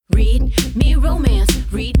Read me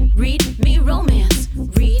romance. Read me romance.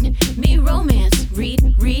 Read me romance.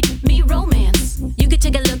 Read me romance. You could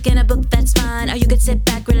take a look in a book, that's fine. Or you could sit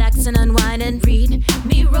back, relax, and unwind and read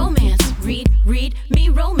me romance. Read me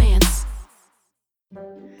romance.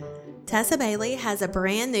 Tessa Bailey has a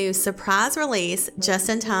brand new surprise release just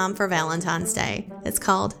in time for Valentine's Day. It's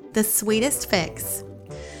called The Sweetest Fix.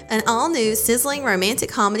 An all-new sizzling romantic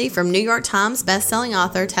comedy from New York Times bestselling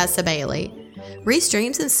author Tessa Bailey. Reese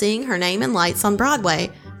dreams of seeing her name in lights on Broadway,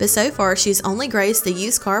 but so far she's only graced the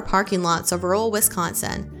used car parking lots of rural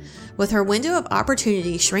Wisconsin. With her window of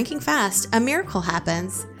opportunity shrinking fast, a miracle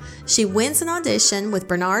happens. She wins an audition with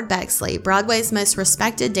Bernard Bexley, Broadway's most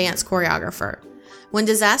respected dance choreographer. When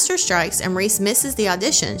disaster strikes and Reese misses the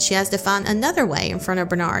audition, she has to find another way in front of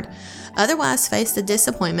Bernard, otherwise face the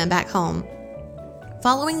disappointment back home.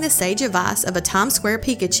 Following the sage advice of a Times Square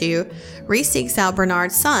Pikachu, Reese seeks out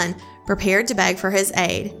Bernard's son, prepared to beg for his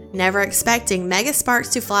aid, never expecting mega sparks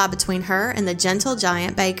to fly between her and the gentle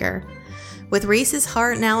giant Baker. With Reese's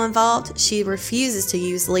heart now involved, she refuses to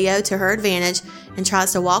use Leo to her advantage and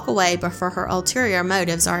tries to walk away before her ulterior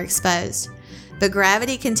motives are exposed. But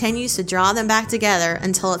gravity continues to draw them back together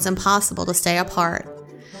until it's impossible to stay apart.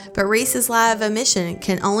 But Reese's lie of omission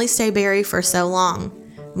can only stay buried for so long.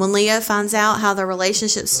 When Leo finds out how the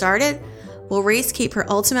relationship started, will Reese keep her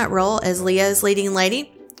ultimate role as Leo's leading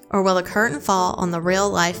lady, or will the curtain fall on the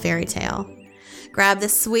real-life fairy tale? Grab The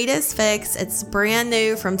Sweetest Fix. It's brand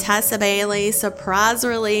new from Tessa Bailey, surprise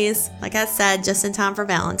release. Like I said, just in time for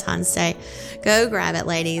Valentine's Day. Go grab it,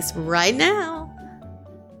 ladies, right now.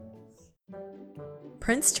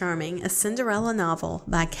 Prince Charming, a Cinderella novel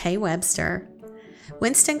by Kay Webster.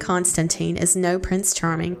 Winston Constantine is no Prince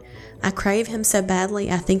Charming. I crave him so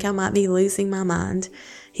badly I think I might be losing my mind.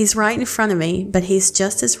 He's right in front of me, but he's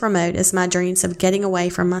just as remote as my dreams of getting away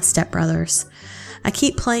from my stepbrothers. I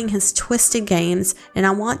keep playing his twisted games, and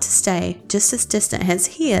I want to stay just as distant as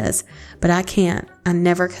he is, but I can't. I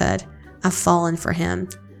never could. I've fallen for him.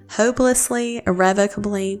 Hopelessly,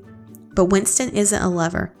 irrevocably. But Winston isn't a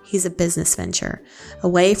lover. He's a business venture. A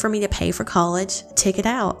way for me to pay for college, a ticket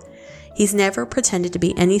out. He's never pretended to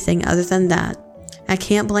be anything other than that. I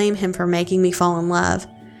can't blame him for making me fall in love.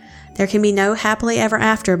 There can be no happily ever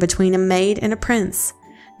after between a maid and a prince,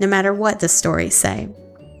 no matter what the stories say.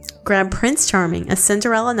 Grab Prince Charming, a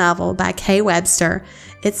Cinderella novel by Kay Webster.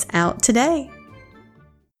 It's out today.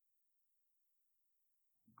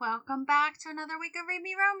 Welcome back to another week of Read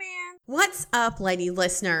Me Romance. What's up, lady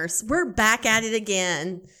listeners? We're back at it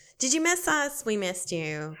again. Did you miss us? We missed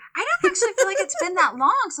you. I don't actually feel like it's been that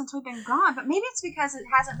long since we've been gone, but maybe it's because it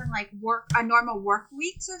hasn't been like a normal work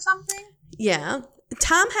weeks or something. Yeah.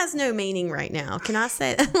 Time has no meaning right now. Can I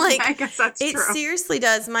say that? Like, I guess that's it true. It seriously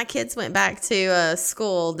does. My kids went back to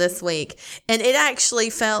school this week, and it actually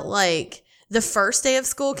felt like the first day of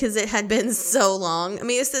school because it had been so long. I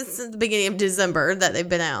mean, it's since the beginning of December that they've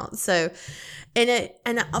been out. So, and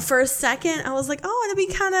for a second, I was like, oh, it'll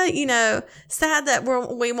be kind of, sad that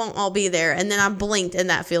we won't all be there. And then I blinked and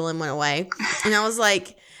that feeling went away. And I was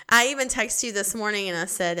like, I even texted you this morning and I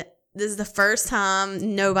said, this is the first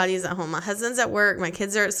time nobody's at home. My husband's at work. My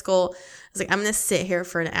kids are at school. I was like, I'm going to sit here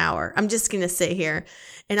for an hour. I'm just going to sit here.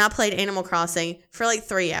 And I played Animal Crossing for like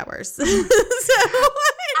 3 hours. I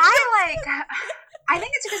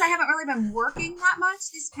think it's because I haven't really been working that much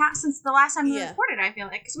since the last time we recorded, I feel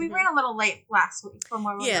like. Because we ran a little late last week from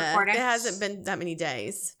when we recorded. It hasn't been that many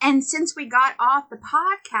days. And since we got off the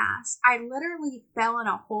podcast, I literally fell in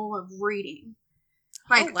a hole of reading.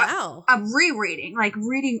 Like, oh, wow. Of rereading. Like,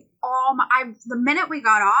 reading the minute we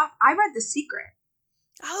got off, I read The Secret.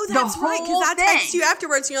 Oh, that's right, because I texted you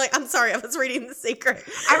afterwards, and you're like, I'm sorry, I was reading The Secret.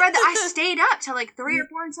 I stayed up till like 3 or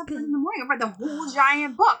 4 and something in the morning. I read the whole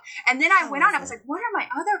giant book. And then I went on, I was like, what are my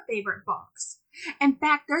other favorite books? In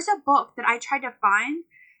fact, there's a book that I tried to find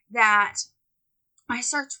that I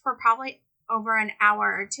searched for probably over an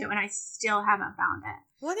hour or two, and I still haven't found it.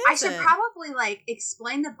 What is I should probably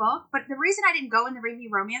explain the book, but the reason I didn't go in the Read Me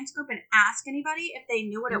Romance group and ask anybody if they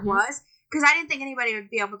knew what it was, because I didn't think anybody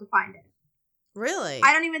would be able to find it. Really?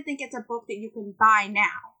 I don't even think it's a book that you can buy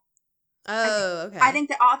now. Oh, okay. I think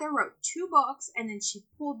the author wrote 2 books and then she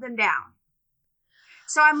pulled them down.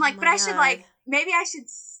 So I'm like, but I should maybe I should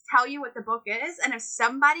tell you what the book is, and if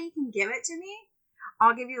somebody can give it to me,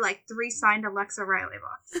 I'll give you 3 signed Alexa Riley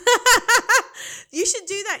books. You should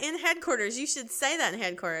do that in headquarters. You should say that in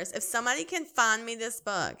headquarters. If somebody can find me this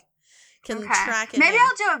book, track it Maybe down.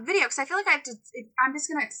 I'll do a video because I feel like I'm just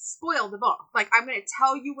going to spoil the book. Like, I'm going to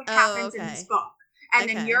tell you what happens in this book. And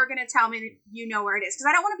then you're going to tell me that you know where it is. Because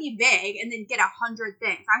I don't want to be vague and then get 100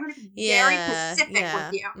 things. I'm going to be very specific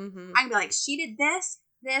with you. Mm-hmm. I'm going to be like, she did this.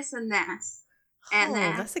 this, and this. And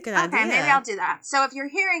then, that's a good idea. Okay, maybe I'll do that. So if you're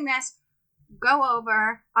hearing this, go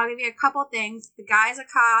over. I'll give you a couple things. The guy's a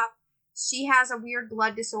cop. She has a weird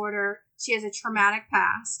blood disorder. She has a traumatic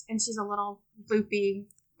past, and she's a little loopy,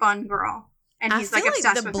 fun girl. And he's like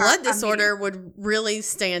obsessed with her. The blood disorder would really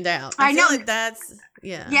stand out. I know. Feel like that's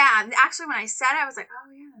yeah. Yeah, actually, when I said it, I was like,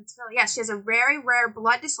 oh yeah, that's really She has a very rare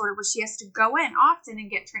blood disorder where she has to go in often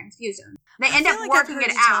and get transfusion. They end up working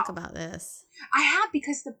it out. Talk about this. I have,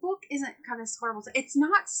 because the book isn't kind of horrible. It's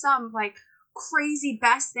not some like crazy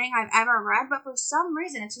best thing I've ever read, but for some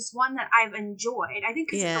reason it's just one that I've enjoyed. I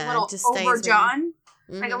think because it's a little overdone,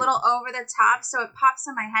 like a little over the top, so it pops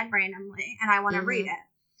in my head randomly, and I want to read it.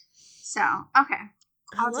 So okay,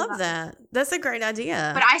 I love that. That's a great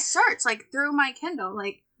idea. But I searched like through my Kindle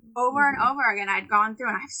like over and over again. I'd gone through,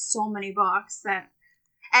 and I have so many books that.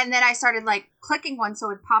 And then I started like clicking one so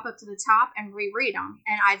it would pop up to the top and reread them.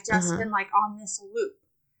 And I've just been like on this loop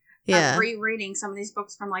of rereading some of these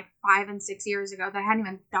books from like 5 and 6 years ago that I hadn't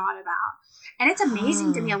even thought about. And it's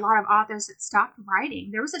amazing to me, a lot of authors that stopped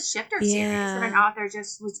writing. There was a Shifter series that an author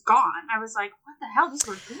just was gone. I was like, what the hell? These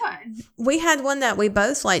were good. We had one that we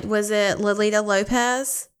both liked. Was it Lolita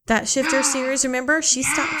Lopez? That Shifter series, remember? She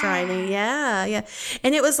stopped writing. Yeah.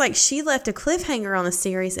 And it was like she left a cliffhanger on a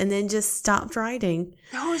series and then just stopped writing.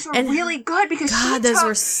 Those were really good because those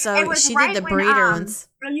were so... She did the breeder ones.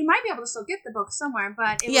 You might be able to still get the book somewhere,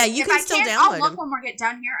 but... you can still download them. I'll look when we get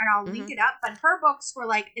done here and I'll link it up. But her books were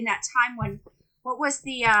like in that time when... What was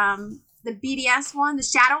the BDS one? The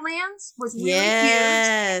Shadowlands was really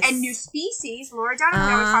huge. And New Species, Laura Dern, we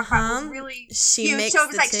always talk about, was really huge. She mixed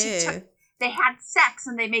the two. They had sex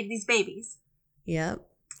and they made these babies. Yep.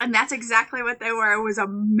 And that's exactly what they were. It was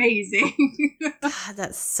amazing. God,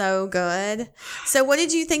 that's so good. So what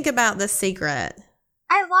did you think about The Secret?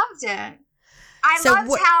 I loved it. I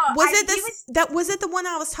loved how... Was it the one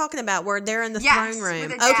I was talking about where they're in the throne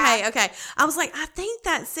room? Okay. I was like, I think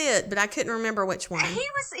that's it, but I couldn't remember which one. He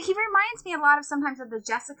reminds me a lot of sometimes of the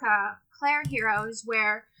Jessica Clare heroes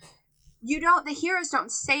where... the heroes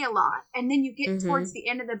don't say a lot, and then you get towards the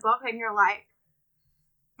end of the book and you're like,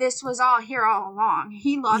 this was all here all along.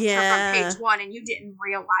 He lost her from page 1 and you didn't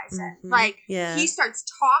realize it. Like, he starts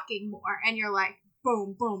talking more and you're like,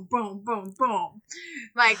 boom, boom, boom, boom, boom.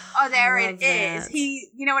 Like, oh, there it is.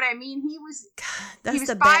 You know what I mean? He was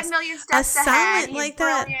 5 million steps ahead. He's like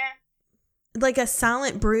brilliant. Like a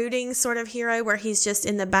silent brooding sort of hero where he's just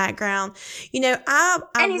in the background. I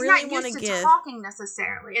really want to give talking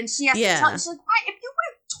necessarily. And she has to tell, she's like, why? If you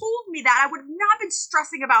would have told me that, I would have not been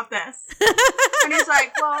stressing about this. And he's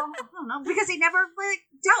like, well, I don't know, because he never really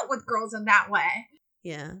dealt with girls in that way.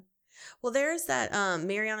 Yeah. Well, there's that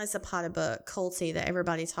Mariana Zapata book, Culty, that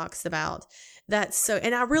everybody talks about.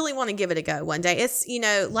 And I really want to give it a go one day. It's,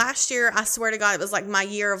 last year, I swear to God, it was like my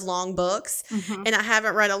year of long books. And I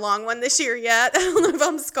haven't read a long one this year yet. I don't know if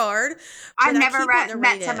I'm scarred. I've never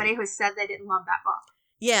met somebody who said they didn't love that book.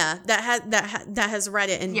 Yeah, that has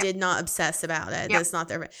read it and did not obsess about it. Yep. That's not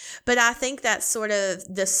their. But I think that's sort of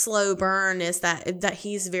the slow burn is that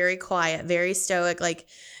he's very quiet, very stoic, like,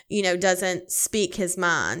 doesn't speak his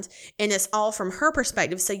mind. And it's all from her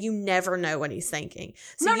perspective, so you never know what he's thinking.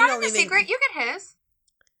 So no, not in The Secret. You get his.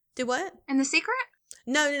 Do what? In The Secret?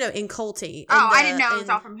 No, in Culty. I didn't know it was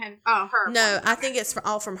all from him. Oh, her. No, I think it's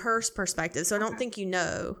all from her perspective, so I don't think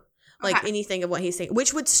anything of what he's saying,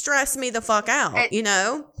 which would stress me the fuck out,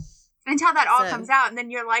 Until that all comes out, and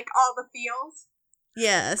then you're like, all the feels.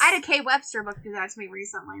 Yes. I had a Kay Webster book do that to me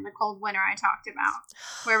recently, in The Cold Winter I talked about,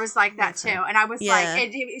 where it was like that too. And I was like,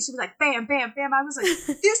 she was like, bam, bam, bam. I was like, this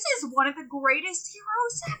is one of the greatest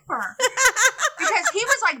heroes ever. Because he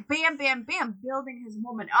was like, bam, bam, bam, building his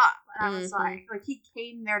woman up. And I was like he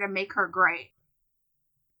came there to make her great.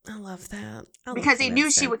 I love that. Because he knew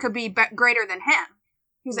she could be greater than him.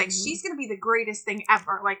 He was like, she's going to be the greatest thing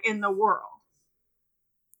ever, like, in the world.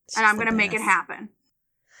 And I'm going to make it happen.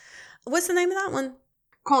 What's the name of that one?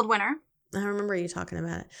 Cold Winter. I remember you talking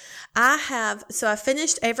about it. I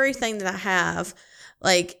finished everything that I have,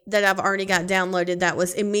 like, that I've already got downloaded that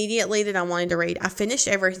was immediately that I wanted to read. I finished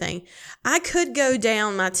everything. I could go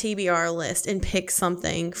down my TBR list and pick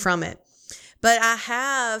something from it. But I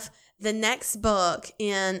have the next book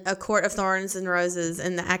in A Court of Thorns and Roses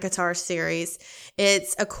in the ACOTAR series.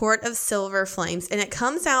 It's A Court of Silver Flames, and it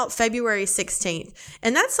comes out February 16th.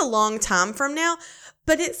 And that's a long time from now,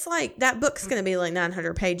 but it's like that book's going to be like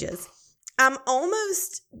 900 pages. I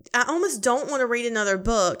almost don't want to read another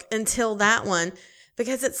book until that one,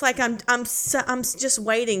 because it's like I'm just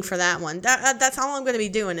waiting for that one. That's all I'm going to be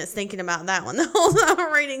doing is thinking about that one the whole time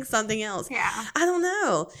I'm reading something else. Yeah. I don't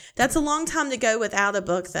know. That's a long time to go without a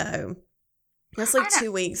book, though. That's like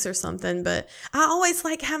 2 weeks or something, but I always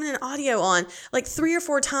like having an audio on. Like 3 or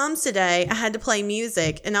 4 times today, I had to play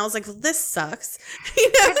music, and I was like, well, "This sucks."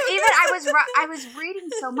 Because even I was reading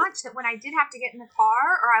so much that when I did have to get in the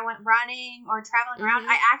car or I went running or traveling around,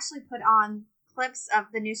 I actually put on clips of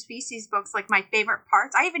the New Species books, like my favorite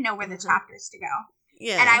parts. I even know where the chapters to go.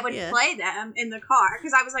 Yeah, and I would play them in the car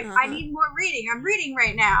because I was like, I need more reading. I'm reading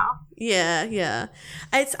right now. Yeah.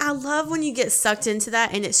 I love when you get sucked into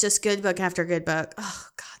that and it's just good book after good book. Oh,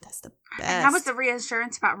 God, that's the best. And that was the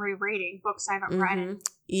reassurance about rereading books I haven't read in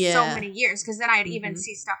so many years, because then I'd even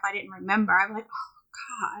see stuff I didn't remember. I'm like,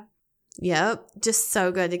 oh, God. Yep. Just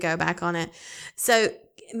so good to go back on it. So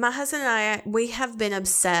my husband and I, we have been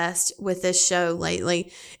obsessed with this show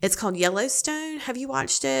lately. It's called Yellowstone. Have you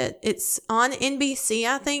watched it? It's on NBC,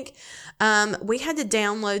 I think. We had to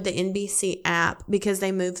download the NBC app because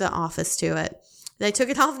they moved The Office to it. They took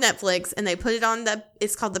it off Netflix and they put it on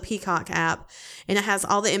it's called the Peacock app, and it has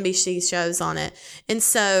all the NBC shows on it. And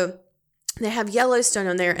so they have Yellowstone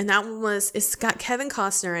on there, and that one it's got Kevin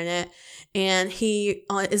Costner in it. And he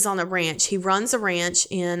is on a ranch. He runs a ranch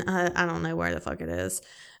in, I don't know where the fuck it is.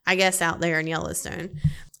 I guess out there in Yellowstone.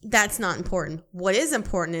 That's not important. What is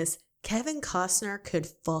important is Kevin Costner could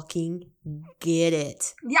fucking get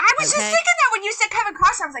it. Yeah, I was just thinking that when you said Kevin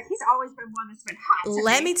Costner. I was like, he's always been one that's been hot to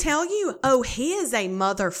Let me tell you. Oh, he is a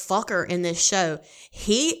motherfucker in this show.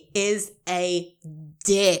 He is a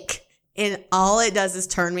dick. And all it does is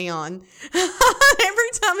turn me on.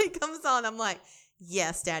 Every time he comes on, I'm like,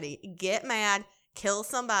 yes, Daddy, get mad, kill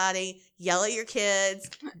somebody, yell at your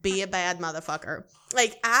kids, be a bad motherfucker.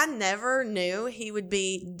 Like, I never knew he would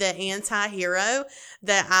be the anti-hero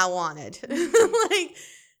that I wanted. Like,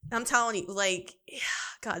 I'm telling you, like,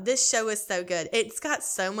 God, this show is so good. It's got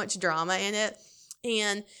so much drama in it.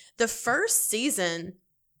 And the first season,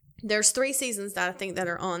 there's 3 seasons that I think that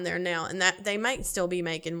are on there now, and that they might still be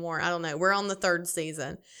making more. I don't know. We're on the 3rd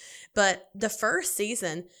season. But the first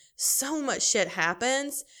season, so much shit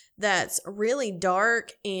happens that's really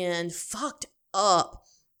dark and fucked up.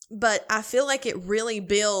 But I feel like it really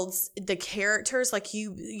builds the characters. Like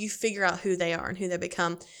you figure out who they are and who they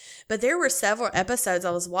become. But there were several episodes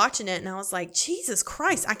I was watching it and I was like, Jesus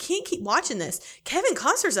Christ, I can't keep watching this. Kevin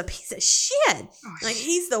Costner's a piece of shit. Like,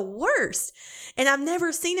 he's the worst. And I've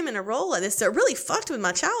never seen him in a role like this. So it really fucked with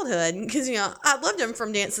my childhood because, I loved him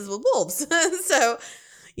from Dances with Wolves. So,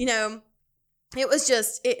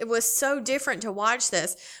 it was so different to watch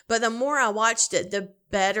this. But the more I watched it, the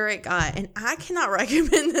better it got. And I cannot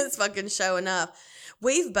recommend this fucking show enough.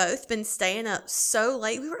 We've both been staying up so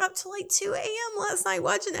late. We were up till like 2 a.m. last night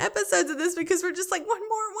watching episodes of this because we're just like, one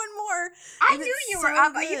more. I knew you were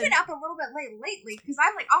up. Good. You've been up a little bit late lately because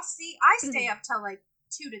I'm like, I stay up till like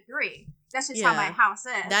 2 to 3. That's just how my house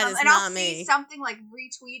is. That is and not I'll me. See something like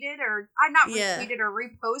retweeted or I'm not retweeted or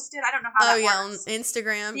reposted. I don't know how that works. On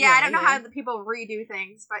Instagram. Yeah, I don't know how the people redo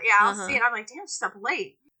things, but yeah, I'll see it. I'm like, damn, she's up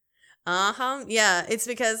late. Yeah, it's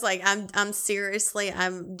because like I'm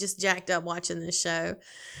just jacked up watching this show.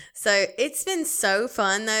 So it's been so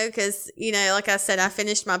fun though, because like I said, I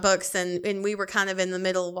finished my books and we were kind of in the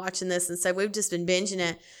middle of watching this, and so we've just been binging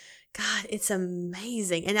it. God, it's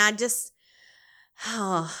amazing, and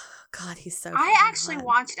oh God, he's so. I actually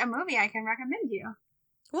watched a movie I can recommend you.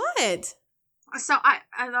 What? So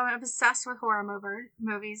I'm obsessed with horror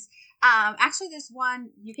movies. Actually, there's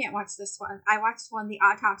one, you can't watch this one. I watched one, The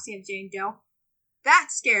Autopsy of Jane Doe. That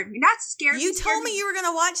scared me. You told me you were going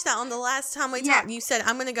to watch that on the last time we talked. You said,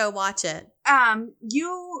 I'm going to go watch it. It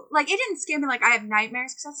didn't scare me like I have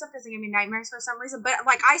nightmares, because that stuff doesn't give me nightmares for some reason. But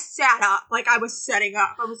like I sat up, like I was setting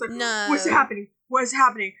up. I was like, no. What's happening? What's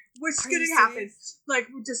happening? What's going to happen? Like,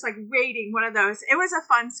 just like waiting, one of those. It was a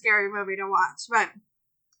fun, scary movie to watch, but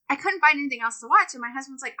I couldn't find anything else to watch, and my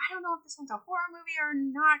husband's like, I don't know if this one's a horror movie or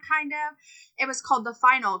not, kind of. It was called The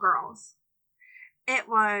Final Girls. It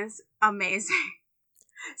was amazing.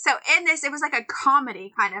 So in this, it was like a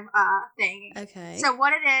comedy kind of thing. Okay. So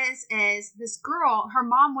what it is this girl, her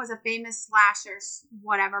mom was a famous slasher,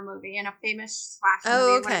 whatever movie, in a famous slasher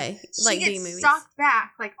movie. Oh, okay. Like B movies. She gets sucked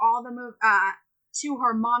back, like all the to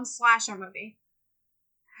her mom's slasher movie.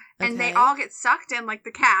 And they all get sucked in, like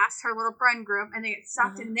the cast, her little friend group, and they get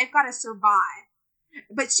sucked in, and they've got to survive.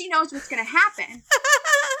 But she knows what's going to happen.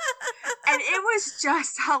 And it was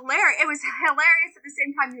just hilarious. It was hilarious at the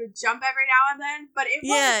same time. You would jump every now and then, but it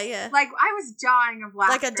was like I was dying of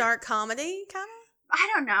laughter. Like a dark comedy, kind of?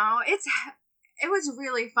 I don't know. It was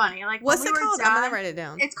really funny. Like, what's it called? I'm going to write it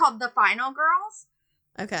down. It's called The Final Girls.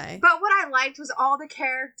 Okay. But what I liked was all the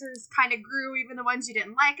characters kind of grew, even the ones you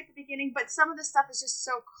didn't like at the beginning. But some of the stuff is just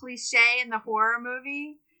so cliche in the horror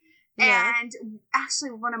movie. Yeah. And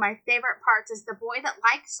actually, one of my favorite parts is the boy that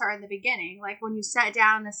likes her in the beginning. Like, when you sit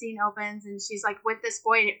down, the scene opens, and she's, like, with this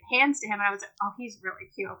boy, and it pans to him, and I was like, oh, he's really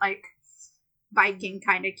cute. Like, Viking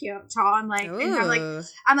kind of cute, tall. And, like, and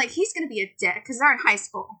I'm like, he's going to be a dick, because they're in high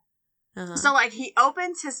school. Uh-huh. So, like, he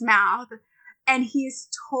opens his mouth, and he's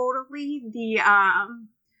totally the,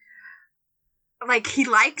 like, he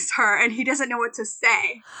likes her, and he doesn't know what to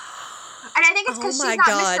say. And I think it's because she's not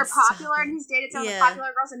Mr. Popular, and he's dated some of the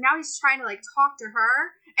popular girls, and now he's trying to, like, talk to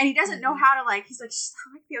her, and he doesn't know how to, like, he's like, she's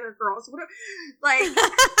not like the other girls. What like,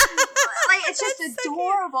 like, it's just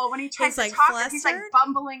adorable when he tries to talk to her. He's, like,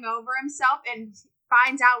 bumbling over himself, and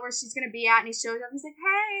finds out where she's going to be at, and he shows up, he's like,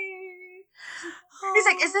 hey. He's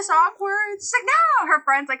like, is this awkward? She's like, no. Her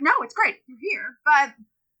friend's like, no, it's great. You're here. But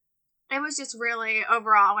it was just really,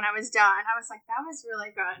 overall, when I was done, I was like, that was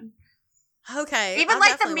really good. Okay. Even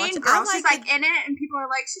like the mean girl, she's like in it, and people are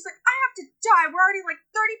like, she's like, I have to die. We're already like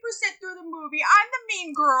 30% through the movie. I'm the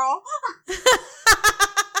mean girl.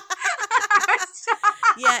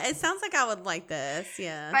 Yeah, it sounds like I would like this.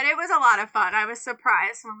 Yeah. But it was a lot of fun. I was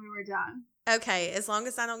surprised when we were done. Okay, as long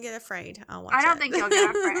as I don't get afraid, I'll watch it. I don't think you'll get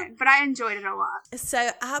afraid, but I enjoyed it a lot. So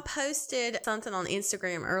I posted something on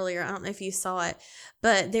Instagram earlier. I don't know if you saw it,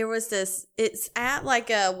 but there was this, it's at like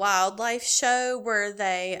a wildlife show where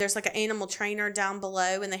there's like an animal trainer down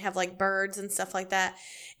below, and they have like birds and stuff like that.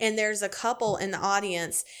 And there's a couple in the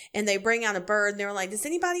audience, and they bring out a bird, and they were like, does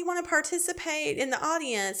anybody want to participate in the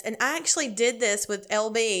audience? And I actually did this with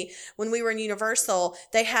LB when we were in Universal.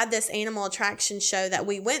 They had this animal attraction show that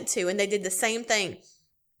we went to, and they did the same thing.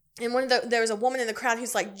 And there was a woman in the crowd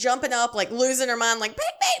who's like jumping up, like losing her mind, like, pick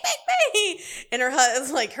me. And her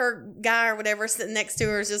husband, like her guy or whatever sitting next to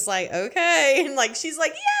her is just like, okay. And like, she's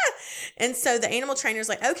like, yeah. And so the animal trainer's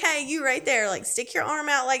like, okay, you right there, like stick your arm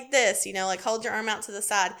out like this, like hold your arm out to the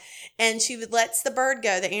side. And she lets the bird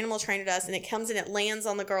go, the animal trainer does, and it comes and it lands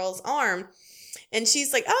on the girl's arm. And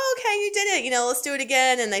she's like, oh, okay, you did it. Let's do it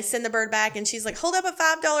again. And they send the bird back, and she's like, hold up a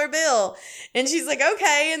 $5 bill. And she's like,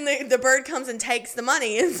 okay. And the bird comes and takes the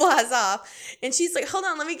money and flies off. And she's like, hold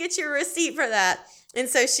on, let me get you a receipt for that. And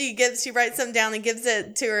so she writes something down and gives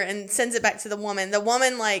it to her and sends it back to the woman. The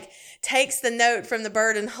woman like takes the note from the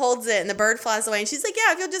bird and holds it, and the bird flies away. And she's like,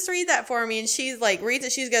 yeah, if you'll just read that for me. And she's like, reads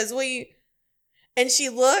it. She goes, will you? And she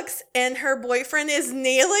looks, and her boyfriend is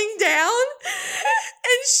kneeling down,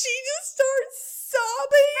 and she just starts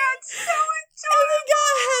sobbing. That's so adorable. And the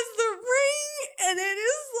guy has the ring, and it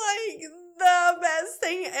is like the best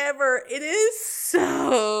thing ever. It is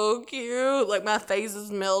so cute. Like, my face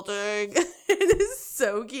is melting. It is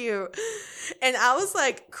so cute. And I was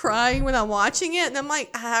like crying when I'm watching it, and I'm like,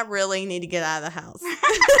 I really need to get out of the house.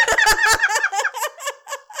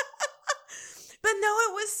 But no,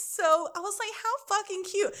 it was I was like, how fucking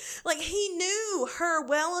cute. Like, he knew her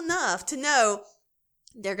well enough to know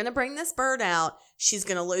they're going to bring this bird out. She's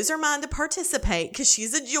going to lose her mind to participate because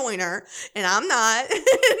she's a joiner and I'm not. And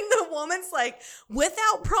the woman's like,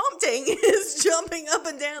 without prompting, is jumping up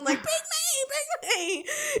and down like, pick me.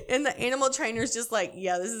 And the animal trainer's just like,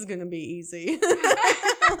 yeah, this is going to be easy.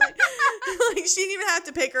 Like, she didn't even have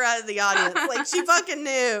to pick her out of the audience. Like, she fucking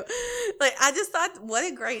knew. Like, I just thought, what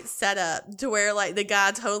a great setup to where, like, the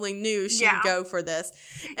guy totally knew she'd go for this.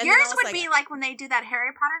 And yours would be like when they do that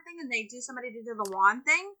Harry Potter thing and they do somebody to do the wand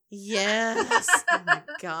thing. Yes. Oh, my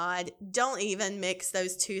God. Don't even mix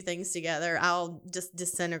those two things together. I'll just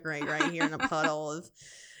disintegrate right here in a puddle of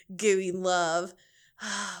gooey love.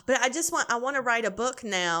 But I want to write a book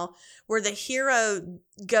now where the hero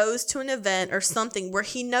goes to an event or something where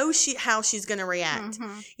he knows how she's going to react.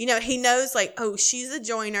 Mm-hmm. He knows like, oh, she's a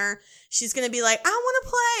joiner. She's going to be like, I want to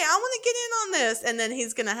play. I want to get in on this. And then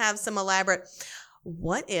he's going to have some elaborate.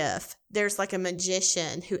 What if there's like a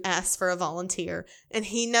magician who asks for a volunteer and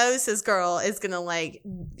he knows his girl is going to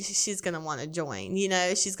she's going to want to join,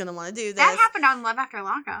 she's going to want to do this. That happened on Love After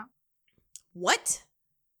Lockup. What?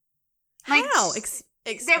 Like, how?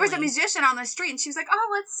 There was a musician on the street and she was like, oh,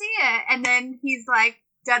 let's see it. And then he's like,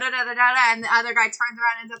 da-da-da-da-da-da, and the other guy turns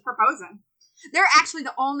around and ends up proposing. They're actually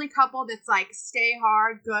the only couple that's like stay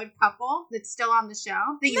hard, good couple that's still on the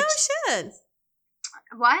show. No shit.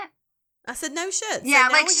 What? I said no shit. Yeah,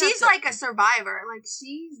 so like she's like a survivor. Like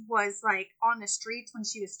she was like on the streets when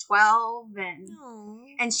she was 12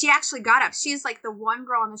 and she actually got up. She's like the one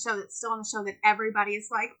girl on the show that's still on the show that everybody is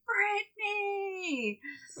like, Brittany.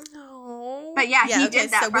 No. But yeah, he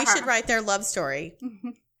did that. So we should write their love story.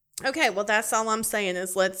 Okay, well that's all I'm saying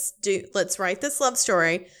is let's write this love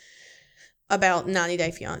story about 90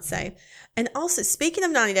 Day Fiancé. And also, speaking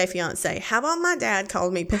of 90 Day Fiancé, how about my dad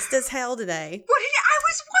called me pissed as hell today? What did I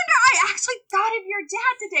was wondering. I actually thought of your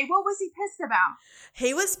dad today. What was he pissed about?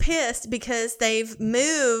 He was pissed because they've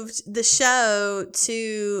moved the show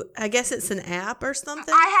to, I guess it's an app or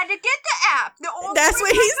something. I had to get the app. That's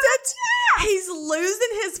what he said. He's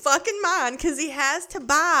losing his fucking mind because he has to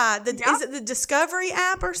buy the. Yep. Is it the Discovery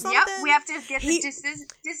app or something? Yep, we have to get the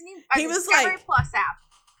Disney Discovery Plus app.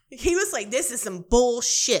 He was like, this is some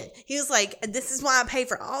bullshit. He was like, this is why I pay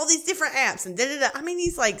for all these different apps and da-da-da. I mean,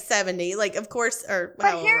 he's like 70, like, of course, or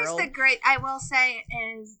but here's the great, I will say,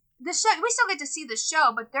 is the show, we still get to see the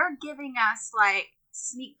show, but they're giving us, like,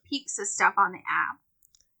 sneak peeks of stuff on the app.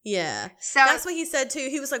 Yeah. So that's what he said, too.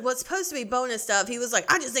 He was like, well, it's supposed to be bonus stuff. He was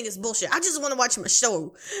like, I just think it's bullshit. I just want to watch my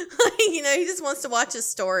show. You know, he just wants to watch his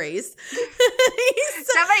stories.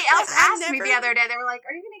 Somebody else asked me the other day, they were like,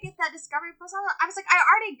 are you going to get that Discovery Plus? I was like, I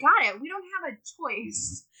already got it. We don't have a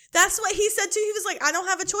choice. That's what he said, too. He was like, I don't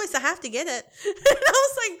have a choice. I have to get it. And I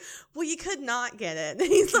was like, well, you could not get it. And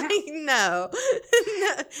he's like, no.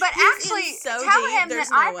 But actually, tell him that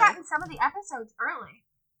I've gotten some of the episodes early.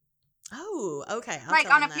 Oh, okay.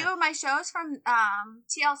 Like on a few of my shows from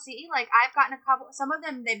TLC, like I've gotten a couple, some of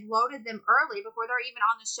them, they've loaded them early before they're even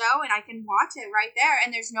on the show, and I can watch it right there,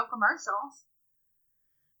 and there's no commercials.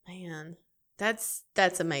 Man,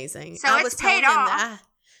 that's amazing. So it's paid off.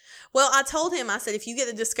 Well, I told him, I said, if you get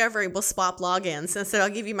a Discovery, we'll swap logins. I said, I'll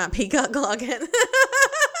give you my Peacock login.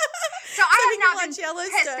 So I have not been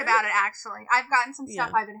pissed about it, actually. I've gotten some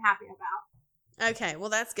stuff I've been happy about. Okay, well,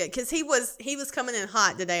 that's good, because he was coming in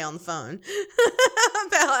hot today on the phone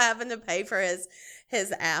about having to pay for his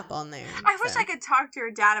app on there. I wish I could talk to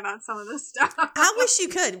your dad about some of this stuff. I wish you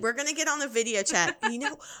could. We're going to get on a video chat. You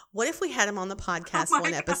know, what if we had him on the podcast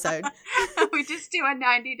one episode? We just do a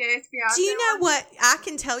 90 Days Fiancé. Do you know what? I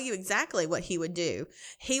can tell you exactly what he would do.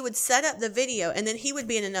 He would set up the video, and then he would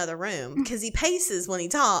be in another room because he paces when he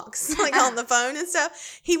talks, like on the phone and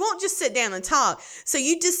stuff. He won't just sit down and talk. So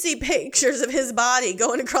you just see pictures of his body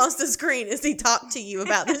going across the screen as he talked to you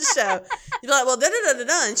about this show. You're like, well,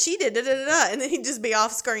 da-da-da-da-da, and she did da-da-da-da, and then he'd just be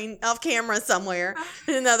off screen, off camera somewhere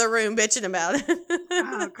in another room bitching about it.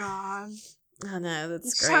 Oh, God. I know,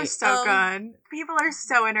 that's the great. Show's so good. People are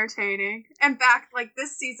so entertaining. In fact, like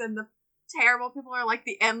this season, the terrible people are like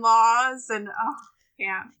the in-laws, and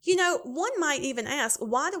yeah. You know, one might even ask,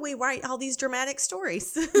 why do we write all these dramatic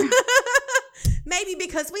stories? Maybe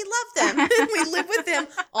because we love them. We live with them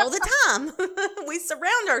all the time. We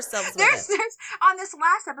surround ourselves with there's on this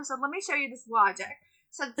last episode, let me show you this logic.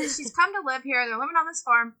 So she's come to live here. They're living on this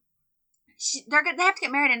farm. They have to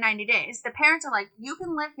get married in 90 days. The parents are like, you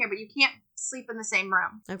can live here, but you can't sleep in the same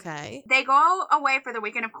room. Okay. They go away for the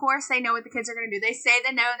weekend. Of course, they know what the kids are going to do. They say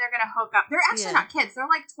they know they're going to hook up. They're actually not kids. They're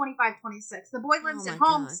like 25, 26. The boy lives at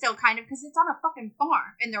home still, kind of, because it's on a fucking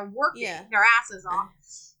farm, and they're working their asses off.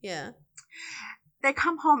 Yeah. They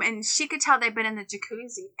come home, and she could tell they've been in the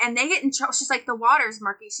jacuzzi, and they get in trouble. She's like, the water's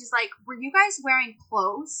murky. She's like, were you guys wearing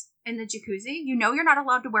clothes in the jacuzzi? You know you're not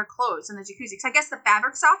allowed to wear clothes in the jacuzzi, because I guess the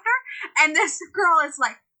fabric's softer. And this girl is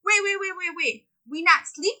like, wait. We not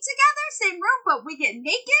sleep together, same room, but we get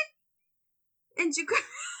naked in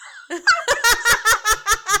jacuzzi.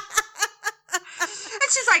 And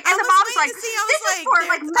she's like, and the mom's like, this is for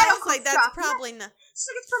like medical stuff. That's probably not. She's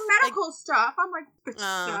like, it's for medical stuff. I'm like,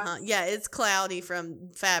 yeah, it's cloudy from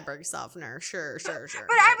fabric softener. Sure. But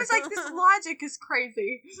I was like, this logic is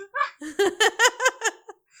crazy.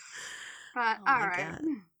 But all right. God.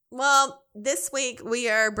 Well, this week we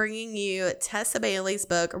are bringing you Tessa Bailey's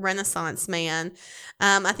book, Renaissance Man.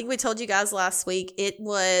 I think we told you guys last week it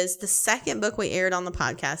was the second book we aired on the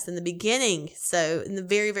podcast in the beginning. So in the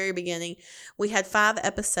very, very beginning, we had 5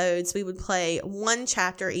 episodes. We would play 1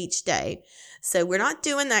 chapter each day. So we're not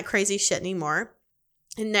doing that crazy shit anymore.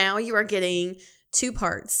 And now you are getting 2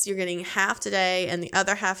 parts. You're getting half today, and the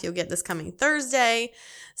other half you'll get this coming Thursday.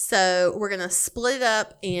 So we're going to split it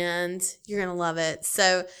up, and you're going to love it.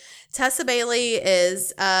 So Tessa Bailey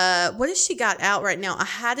is, what has she got out right now? I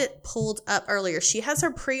had it pulled up earlier. She has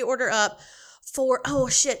her pre-order up for,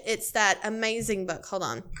 it's that amazing book. Hold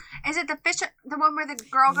on. Is it the one where the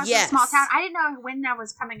girl goes to a small town? I didn't know when that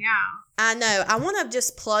was coming out. I know. I want to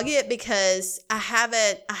just plug it because I have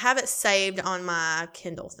it saved on my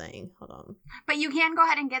Kindle thing. Hold on. But you can go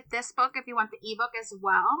ahead and get this book if you want the ebook as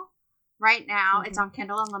well. Right now, It's on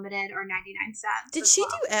Kindle Unlimited or 99 cents. Did she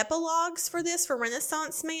do epilogues for this for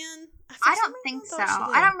Renaissance Man? I don't think so.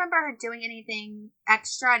 I don't remember her doing anything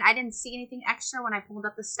extra, and I didn't see anything extra when I pulled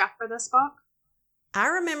up the stuff for this book. I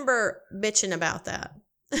remember bitching about that.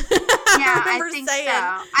 Yeah, I think so.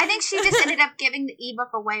 I think she just ended up giving the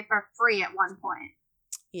ebook away for free at one point.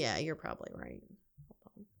 Yeah, you're probably right.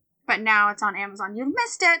 But now it's on Amazon. You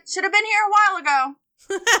missed it. Should have been here a while ago.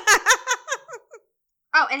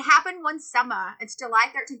 Oh, it happened one summer. It's July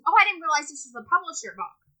 13th. Oh, I didn't realize this was a publisher book.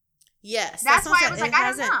 Yes. That's why I was like, I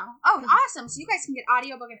don't know. Oh, awesome. So you guys can get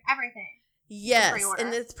audiobook and everything. Yes,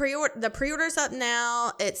 and the pre-order's up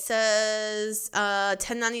now. It says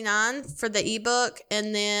 $10.99 for the ebook,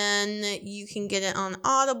 and then you can get it on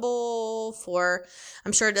Audible for,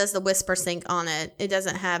 I'm sure it does the Whisper Sync on it. It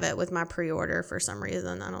doesn't have it with my pre-order for some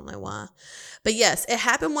reason. I don't know why. But yes, it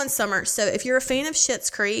happened one summer. So if you're a fan of Schitt's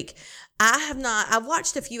Creek, I've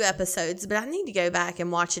watched a few episodes, but I need to go back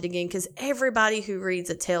and watch it again because everybody who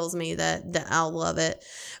reads it tells me that I'll love it.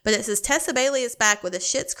 But it says Tessa Bailey is back with a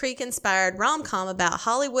Schitt's Creek inspired rom-com about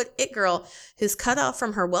Hollywood it girl who's cut off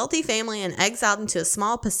from her wealthy family and exiled into a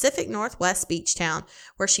small Pacific Northwest beach town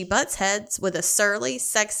where she butts heads with a surly,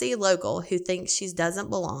 sexy local who thinks she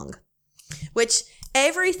doesn't belong. Which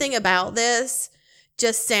everything about this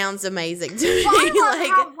just sounds amazing to me. Well, I love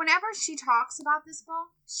how whenever she talks about this book,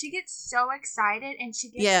 she gets so excited and she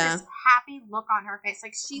gets this happy look on her face.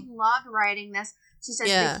 Like, she loved writing this. She says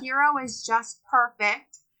the hero is just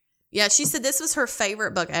perfect. Yeah, she said this was her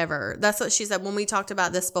favorite book ever. That's what she said when we talked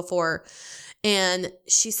about this before. And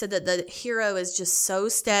she said that the hero is just so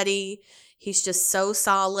steady. He's just so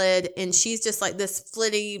solid. And she's just like this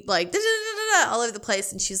flitty, like, all over the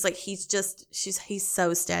place. And she's like, he's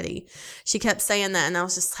so steady. She kept saying that. And I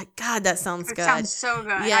was just like, God, that sounds good. It sounds so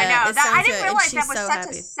good. Yeah, I know. I didn't good. realize that was such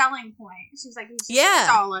happy. A selling point. She was like, he's just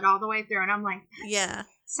solid all the way through. And I'm like, yeah.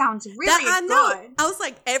 Sounds really I know. good. I was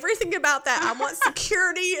like, everything about that. I want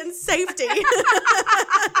security and safety.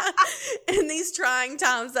 In these trying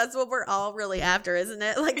times, that's what we're all really after, isn't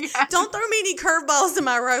it? Like, don't throw me any curveballs in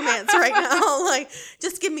my romance right now. Like,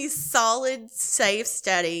 just give me solid, safe,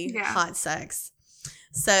 steady, hot sex.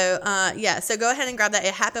 So, so go ahead and grab that.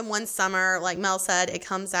 It happened one summer. Like Mel said, it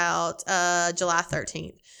comes out July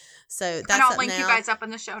 13th. So that's and I'll link you guys up in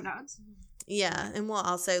the show notes. Yeah, and we'll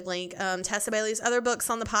also link Tessa Bailey's other books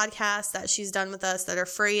on the podcast that she's done with us that are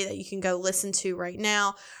free that you can go listen to right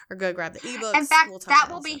now or go grab the ebooks. In fact, that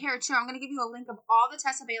will be here too. I'm going to give you a link of all the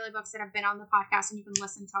Tessa Bailey books that have been on the podcast, and you can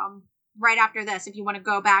listen to them right after this if you want to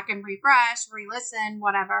go back and refresh, re-listen,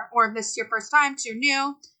 whatever. Or if this is your first time, too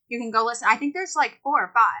new, you can go listen. I think there's like 4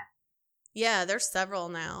 or 5. Yeah, there's several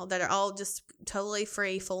now that are all just totally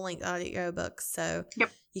free, full-length audio books. So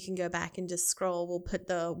you can go back and just scroll. We'll put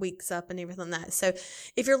the weeks up and everything like that. So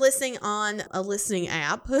if you're listening on a listening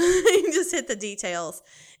app, you just hit the details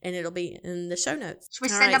and it'll be in the show notes. Should we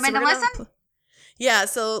send them in to listen? Yeah,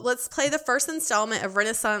 so let's play the first installment of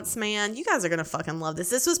Renaissance Man. You guys are going to fucking love this.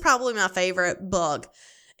 This was probably my favorite book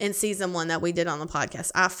in season 1 that we did on the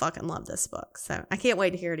podcast. I fucking love this book. So I can't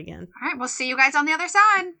wait to hear it again. All right, we'll see you guys on the other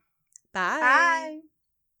side. Bye. Bye.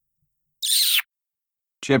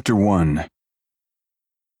 Chapter 1.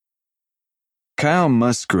 Kyle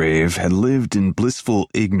Musgrave had lived in blissful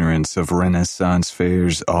ignorance of Renaissance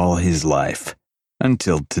fairs all his life,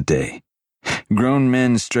 until today. Grown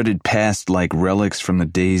men strutted past like relics from the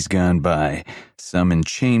days gone by, some in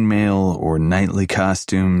chainmail or knightly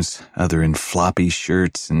costumes, other in floppy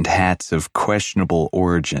shirts and hats of questionable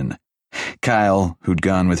origin. Kyle, who'd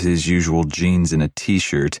gone with his usual jeans and a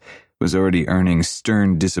t-shirt, was already earning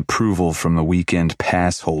stern disapproval from the weekend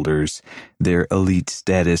pass holders, their elite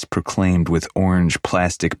status proclaimed with orange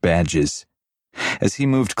plastic badges. As he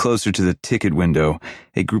moved closer to the ticket window,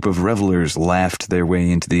 a group of revelers laughed their way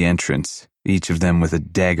into the entrance, each of them with a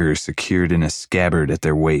dagger secured in a scabbard at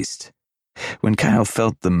their waist. When Kyle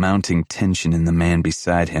felt the mounting tension in the man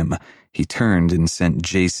beside him, he turned and sent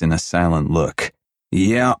Jason a silent look.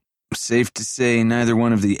 Yeah. Safe to say neither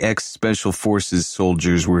one of the ex-Special Forces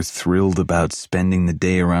soldiers were thrilled about spending the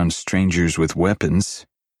day around strangers with weapons.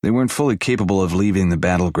 They weren't fully capable of leaving the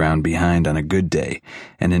battleground behind on a good day,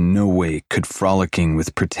 and in no way could frolicking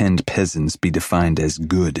with pretend peasants be defined as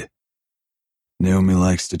good. Naomi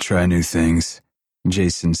likes to try new things,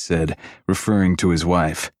 Jason said, referring to his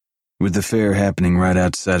wife. With the fair happening right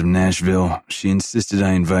outside of Nashville, she insisted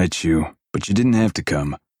I invite you, but you didn't have to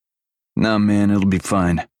come. Nah, man, it'll be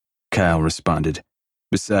fine. Kyle responded.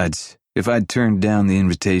 Besides, if I'd turned down the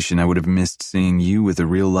invitation, I would have missed seeing you with a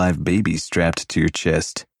real live baby strapped to your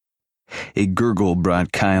chest. A gurgle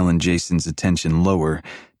brought Kyle and Jason's attention lower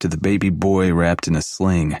to the baby boy wrapped in a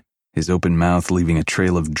sling, his open mouth leaving a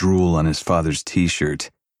trail of drool on his father's t-shirt.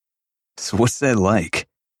 So what's that like?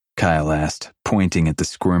 Kyle asked, pointing at the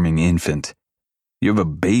squirming infant. You have a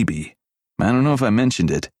baby. I don't know if I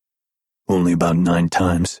mentioned it. Only about 9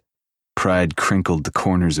 times. Pride crinkled the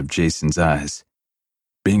corners of Jason's eyes.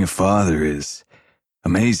 Being a father is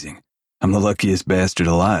amazing. I'm the luckiest bastard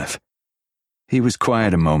alive. He was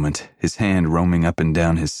quiet a moment, his hand roaming up and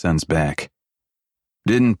down his son's back.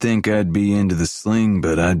 Didn't think I'd be into the sling,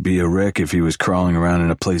 but I'd be a wreck if he was crawling around in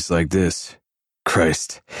a place like this.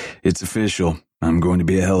 Christ, it's official. I'm going to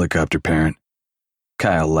be a helicopter parent.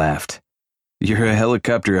 Kyle laughed. You're a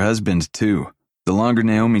helicopter husband, too. The longer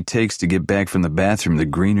Naomi takes to get back from the bathroom, the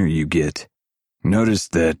greener you get.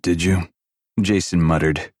 Noticed that, did you? Jason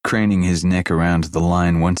muttered, craning his neck around the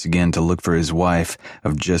line once again to look for his wife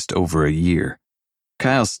of just over a year.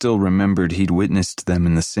 Kyle still remembered he'd witnessed them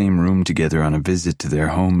in the same room together on a visit to their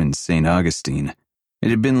home in St. Augustine. It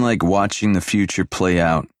had been like watching the future play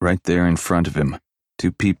out right there in front of him.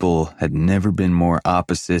 Two people had never been more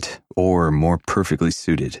opposite or more perfectly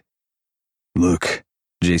suited. Look,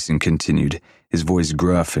 Jason continued, his voice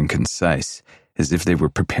gruff and concise, as if they were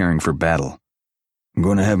preparing for battle. I'm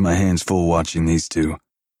going to have my hands full watching these two.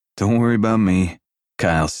 Don't worry about me,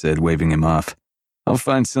 Kyle said, waving him off. I'll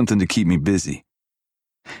find something to keep me busy.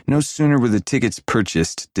 No sooner were the tickets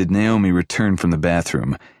purchased did Naomi return from the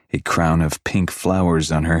bathroom, a crown of pink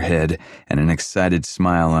flowers on her head and an excited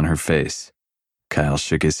smile on her face. Kyle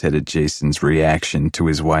shook his head at Jason's reaction to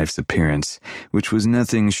his wife's appearance, which was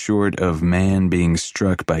nothing short of man being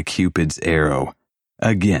struck by Cupid's arrow.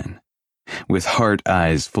 Again. With heart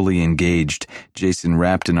eyes fully engaged, Jason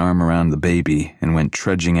wrapped an arm around the baby and went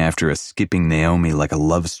trudging after a skipping Naomi like a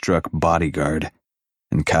love-struck bodyguard.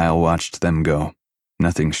 And Kyle watched them go,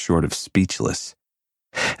 nothing short of speechless.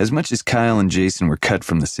 As much as Kyle and Jason were cut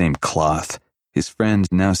from the same cloth, his friend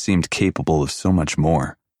now seemed capable of so much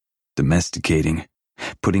more. Domesticating,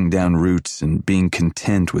 putting down roots and being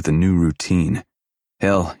content with a new routine.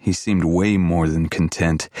 Hell, he seemed way more than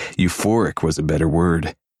content. Euphoric was a better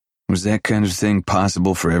word. Was that kind of thing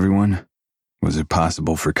possible for everyone? Was it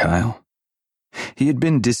possible for Kyle? He had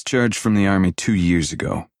been discharged from the army 2 years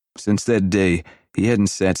ago. Since that day, he hadn't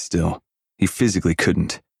sat still. He physically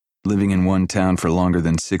couldn't. Living in one town for longer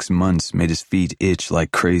than 6 months made his feet itch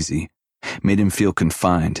like crazy, made him feel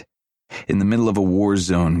confined. In the middle of a war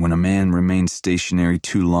zone, when a man remains stationary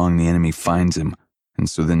too long, the enemy finds him, and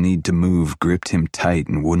so the need to move gripped him tight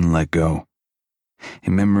and wouldn't let go.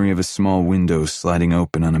 A memory of a small window sliding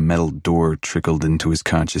open on a metal door trickled into his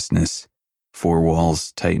consciousness. 4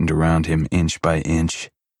 walls tightened around him inch by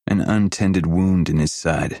inch, an untended wound in his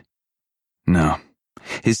side. No,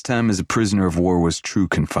 his time as a prisoner of war was true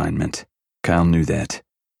confinement. Kyle knew that.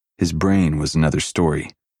 His brain was another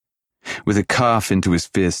story. With a cough into his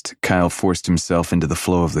fist, Kyle forced himself into the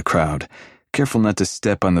flow of the crowd, careful not to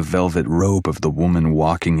step on the velvet robe of the woman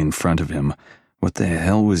walking in front of him. What the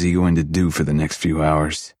hell was he going to do for the next few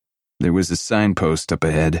hours? There was a signpost up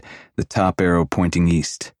ahead, the top arrow pointing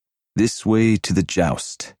east. This way to the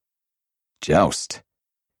joust. Joust?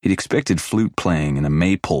 He'd expected flute playing and a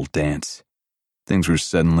maypole dance. Things were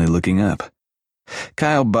suddenly looking up.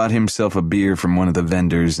 Kyle bought himself a beer from one of the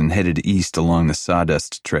vendors and headed east along the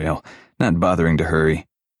sawdust trail, not bothering to hurry.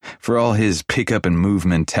 For all his pick-up-and-move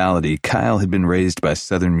mentality, Kyle had been raised by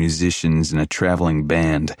Southern musicians in a traveling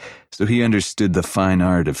band, so he understood the fine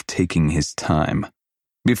art of taking his time.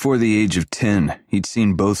 Before the age of 10, he'd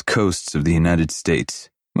seen both coasts of the United States,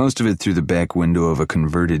 most of it through the back window of a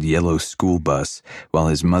converted yellow school bus, while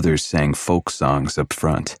his mother sang folk songs up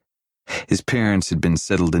front. His parents had been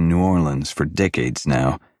settled in New Orleans for decades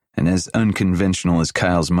now, and as unconventional as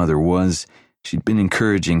Kyle's mother was, she'd been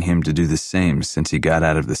encouraging him to do the same since he got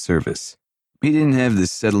out of the service. He didn't have the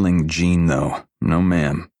settling gene, though. No,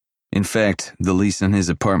 ma'am. In fact, the lease on his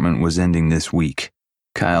apartment was ending this week.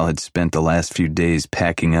 Kyle had spent the last few days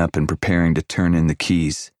packing up and preparing to turn in the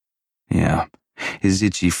keys. Yeah, his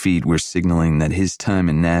itchy feet were signaling that his time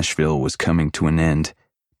in Nashville was coming to an end,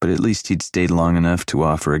 but at least he'd stayed long enough to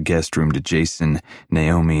offer a guest room to Jason,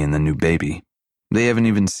 Naomi, and the new baby. They haven't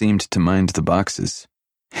even seemed to mind the boxes.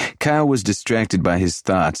 Kyle was distracted by his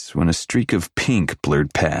thoughts when a streak of pink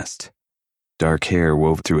blurred past. Dark hair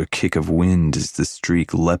wove through a kick of wind as the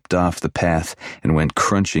streak leapt off the path and went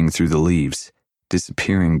crunching through the leaves,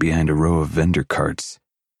 disappearing behind a row of vendor carts.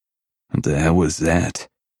 What the hell was that?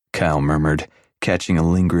 Kyle murmured, catching a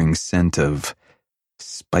lingering scent of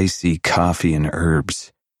spicy coffee and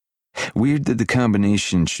herbs. Weird that the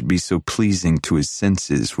combination should be so pleasing to his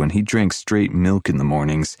senses when he drank straight milk in the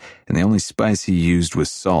mornings, and the only spice he used was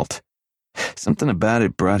salt. Something about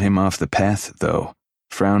it brought him off the path, though,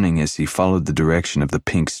 frowning as he followed the direction of the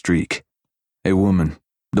pink streak. A woman.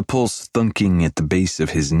 The pulse thunking at the base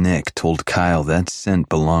of his neck told Kyle that scent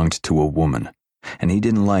belonged to a woman, and he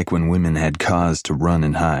didn't like when women had cause to run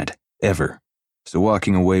and hide, ever. So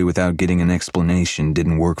walking away without getting an explanation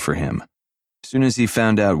didn't work for him. Soon as he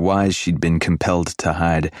found out why she'd been compelled to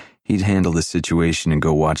hide, he'd handle the situation and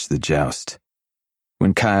go watch the joust.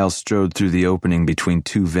 When Kyle strode through the opening between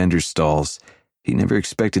 2 vendor stalls, He never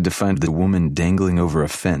expected to find the woman dangling over a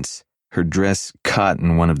fence, her dress caught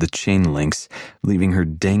in one of the chain links, leaving her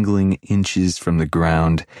dangling inches from the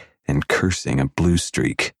ground and cursing a blue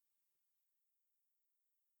streak.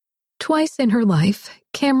 Twice in her life,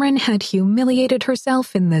 Cameron had humiliated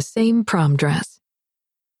herself in the same prom dress.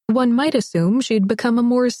 One might assume she'd become a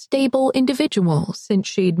more stable individual since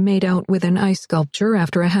she'd made out with an ice sculpture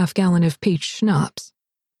after a half-gallon of peach schnapps.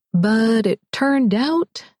 But it turned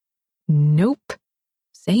out, nope.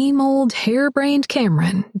 Same old harebrained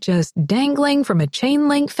Cameron, just dangling from a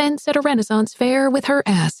chain-link fence at a Renaissance fair with her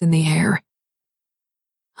ass in the air.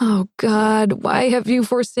 "Oh God, why have you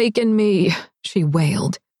forsaken me?" she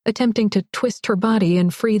wailed, attempting to twist her body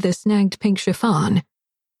and free the snagged pink chiffon.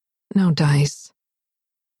 No dice.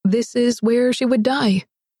 This is where she would die.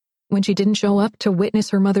 When she didn't show up to witness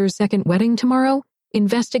her mother's second wedding tomorrow,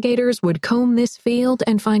 investigators would comb this field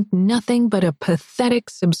and find nothing but a pathetic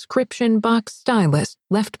subscription box stylist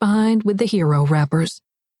left behind with the hero wrappers.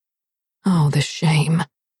 Oh, the shame.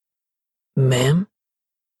 "Ma'am?"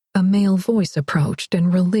 A male voice approached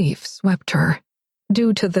and relief swept her.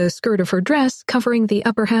 Due to the skirt of her dress covering the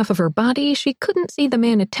upper half of her body, she couldn't see the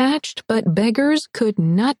man attached, but beggars could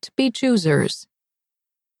not be choosers.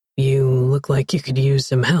 "You look like you could use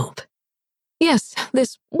some help." Yes,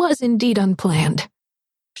 this was indeed unplanned.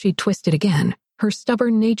 She twisted again, her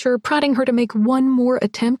stubborn nature prodding her to make one more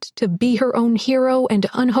attempt to be her own hero and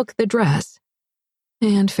unhook the dress.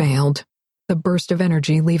 And failed, the burst of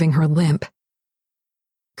energy leaving her limp.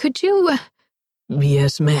 "Could you—"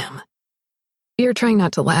 "Yes, ma'am." "You're trying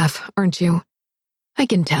not to laugh, aren't you? I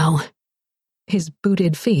can tell." His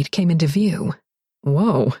booted feet came into view.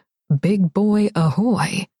 Whoa, big boy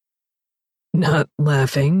ahoy. "Not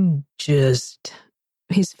laughing, just..."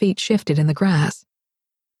 His feet shifted in the grass.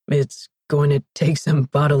 "It's going to take some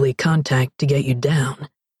bodily contact to get you down.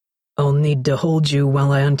 I'll need to hold you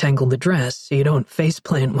while I untangle the dress so you don't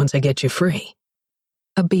faceplant once I get you free."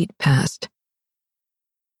 A beat passed.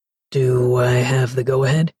 "Do I have the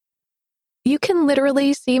go-ahead?" You can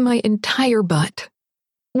literally see my entire butt.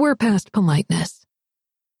 We're past politeness.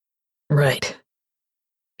 "Right."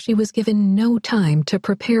 She was given no time to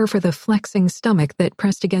prepare for the flexing stomach that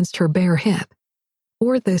pressed against her bare hip,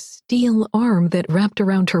 or the steel arm that wrapped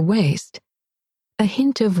around her waist. A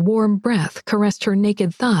hint of warm breath caressed her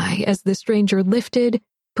naked thigh as the stranger lifted,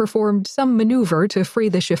 performed some maneuver to free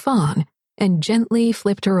the chiffon, and gently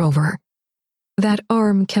flipped her over. That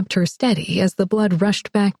arm kept her steady as the blood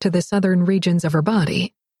rushed back to the southern regions of her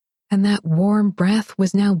body, and that warm breath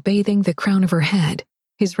was now bathing the crown of her head,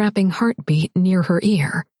 his rapping heartbeat near her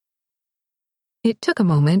ear. It took a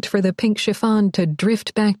moment for the pink chiffon to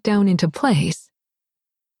drift back down into place,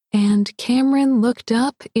 and Cameron looked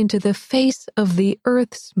up into the face of the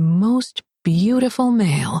Earth's most beautiful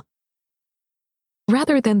male.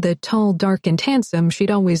 Rather than the tall, dark, and handsome she'd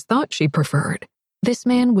always thought she preferred, this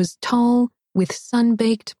man was tall, with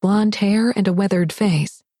sun-baked blonde hair and a weathered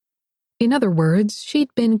face. In other words,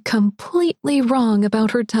 she'd been completely wrong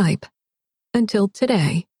about her type. Until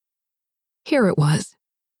today. Here it was.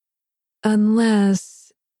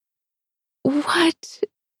 Unless... What?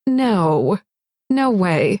 No. No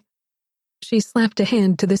way. She slapped a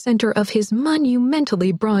hand to the center of his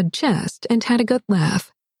monumentally broad chest and had a good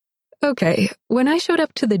laugh. Okay, when I showed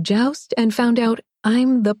up to the joust and found out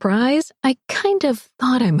I'm the prize, I kind of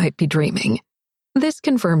thought I might be dreaming. This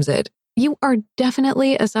confirms it. You are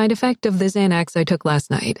definitely a side effect of the Xanax I took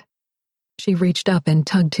last night. She reached up and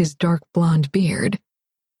tugged his dark blonde beard.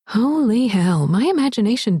 Holy hell, my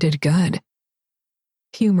imagination did good.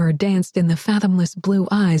 Humor danced in the fathomless blue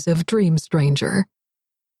eyes of Dream Stranger.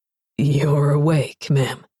 "You're awake,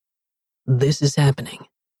 ma'am. This is happening."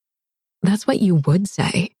 That's what you would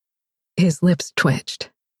say. His lips twitched.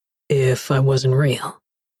 "If I wasn't real."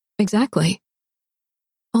 Exactly.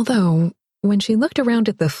 Although, when she looked around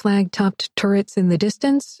at the flag-topped turrets in the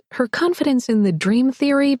distance, her confidence in the dream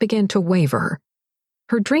theory began to waver.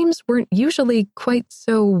 Her dreams weren't usually quite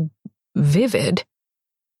so vivid.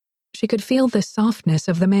 She could feel the softness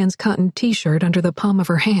of the man's cotton t-shirt under the palm of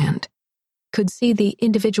her hand, could see the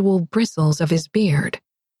individual bristles of his beard.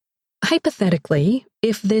 Hypothetically,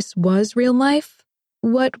 if this was real life,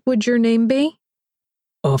 what would your name be?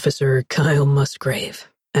 "Officer Kyle Musgrave,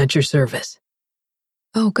 at your service."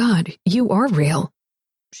 Oh God, you are real.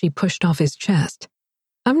 She pushed off his chest.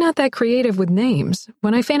 I'm not that creative with names.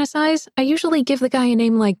 When I fantasize, I usually give the guy a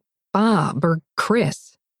name like Bob or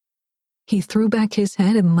Chris. He threw back his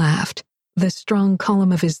head and laughed, the strong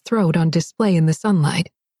column of his throat on display in the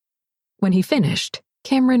sunlight. When he finished,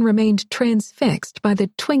 Cameron remained transfixed by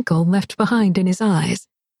the twinkle left behind in his eyes.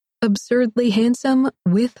 absurdly handsome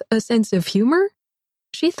with a sense of humor?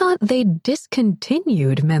 She thought they'd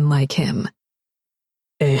discontinued men like him.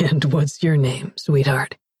 And what's your name,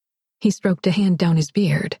 sweetheart? He stroked a hand down his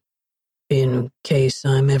beard. In case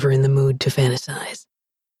I'm ever in the mood to fantasize.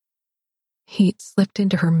 Heat slipped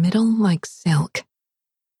into her middle like silk.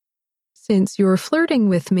 Since you're flirting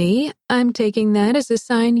with me, I'm taking that as a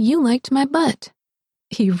sign you liked my butt.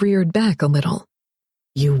 He reared back a little.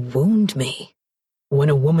 You wound me. When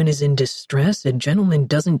a woman is in distress, a gentleman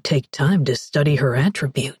doesn't take time to study her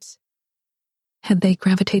attributes. Had they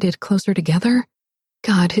gravitated closer together?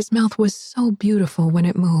 God, his mouth was so beautiful when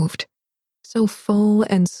it moved. So full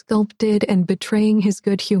and sculpted and betraying his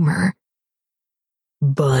good humor.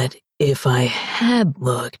 But if I had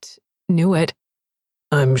looked, Knew it.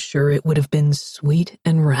 I'm sure it would have been sweet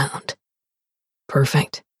and round.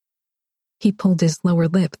 Perfect. He pulled his lower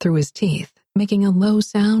lip through his teeth, making a low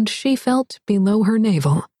sound she felt below her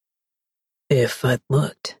navel. If I'd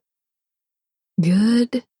looked.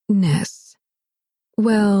 Goodness.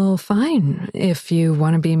 Well, fine, if you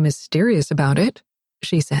want to be mysterious about it,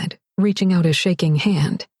 she said, reaching out a shaking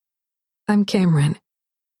hand. I'm Cameron.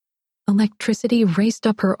 Electricity raced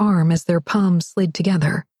up her arm as their palms slid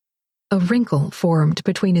together. A wrinkle formed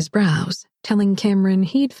between his brows, telling Cameron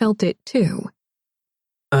he'd felt it too.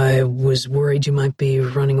 I was worried you might be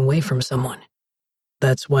running away from someone.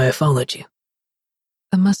 That's why I followed you.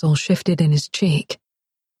 A muscle shifted in his cheek.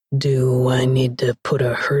 Do I need to put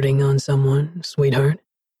a hurting on someone, sweetheart?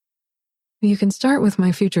 You can start with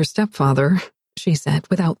my future stepfather, she said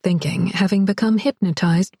without thinking, having become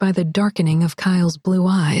hypnotized by the darkening of Kyle's blue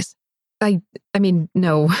eyes. I mean,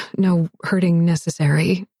 no hurting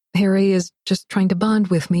necessary. Harry is just trying to bond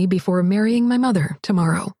with me before marrying my mother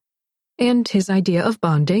tomorrow. And his idea of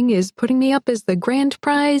bonding is putting me up as the grand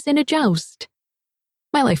prize in a joust.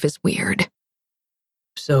 My life is weird.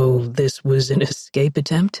 So this was an escape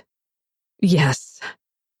attempt? Yes.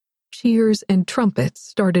 Cheers and trumpets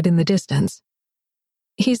started in the distance.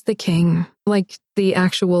 He's the king, like the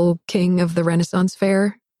actual king of the Renaissance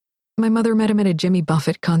Fair. My mother met him at a Jimmy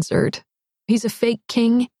Buffett concert. He's a fake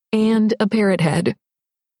king and a parrot head.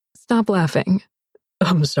 Stop laughing.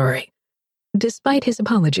 I'm sorry. Despite his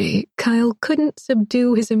apology, Kyle couldn't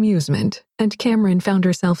subdue his amusement, and Cameron found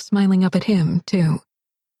herself smiling up at him, too.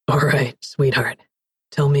 All right, sweetheart.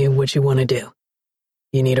 Tell me what you want to do.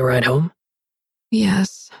 You need a ride home?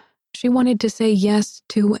 Yes. She wanted to say yes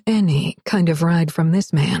to any kind of ride from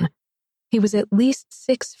this man. He was at least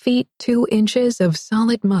 6 feet 2 inches of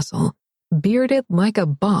solid muscle, bearded like a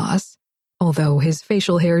boss, although his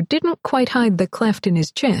facial hair didn't quite hide the cleft in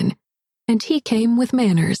his chin, and he came with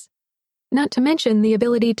manners. Not to mention the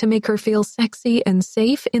ability to make her feel sexy and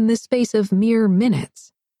safe in the space of mere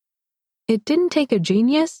minutes. It didn't take a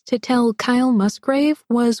genius to tell Kyle Musgrave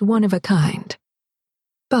was one of a kind.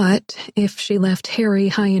 But if she left Harry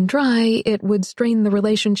high and dry, it would strain the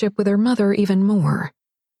relationship with her mother even more.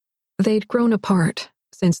 They'd grown apart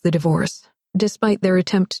since the divorce, despite their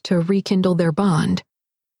attempt to rekindle their bond.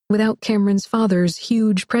 Without Cameron's father's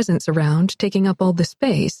huge presence around taking up all the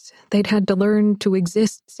space, they'd had to learn to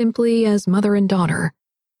exist simply as mother and daughter.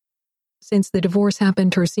 Since the divorce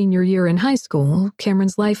happened her senior year in high school,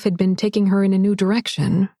 Cameron's life had been taking her in a new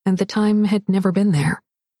direction, and the time had never been there.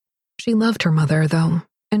 She loved her mother, though,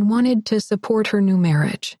 and wanted to support her new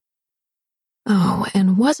marriage. Oh,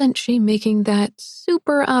 and wasn't she making that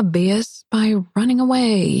super obvious by running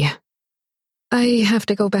away? I have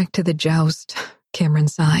to go back to the joust, Cameron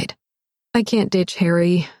sighed. I can't ditch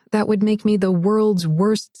Harry. That would make me the world's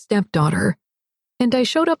worst stepdaughter. And I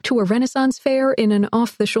showed up to a Renaissance fair in an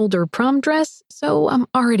off-the-shoulder prom dress, so I'm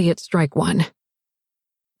already at strike one.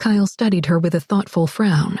 Kyle studied her with a thoughtful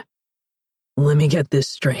frown. Let me get this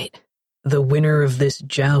straight. The winner of this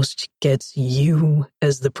joust gets you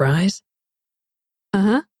as the prize?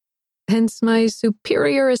 Uh-huh. Hence my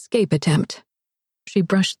superior escape attempt. She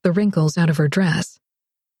brushed the wrinkles out of her dress.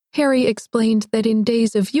 Harry explained that in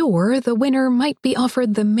days of yore, the winner might be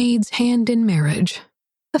offered the maid's hand in marriage.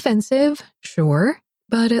 Offensive, sure,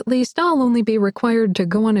 but at least I'll only be required to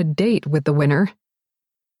go on a date with the winner.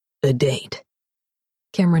 A date?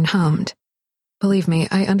 Cameron hummed. Believe me,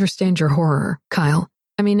 I understand your horror, Kyle.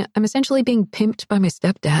 I mean, I'm essentially being pimped by my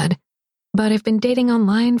stepdad. But I've been dating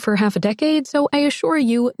online for half a decade, so I assure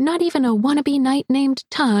you, not even a wannabe knight named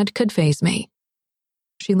Todd could faze me.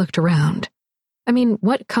 She looked around. I mean,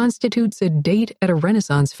 what constitutes a date at a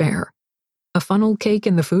Renaissance fair? A funnel cake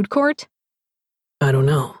in the food court? I don't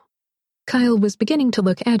know. Kyle was beginning to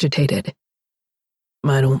look agitated.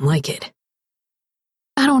 I don't like it.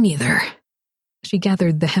 I don't either. She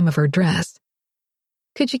gathered the hem of her dress.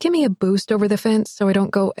 Could you give me a boost over the fence so I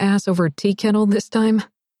don't go ass over tea kettle this time?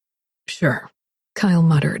 Sure. Kyle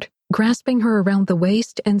muttered, grasping her around the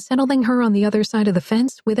waist and settling her on the other side of the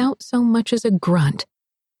fence without so much as a grunt.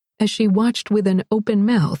 As she watched with an open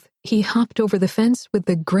mouth, he hopped over the fence with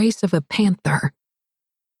the grace of a panther.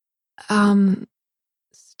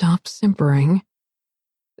 Stop simpering.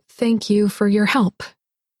 Thank you for your help.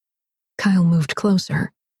 Kyle moved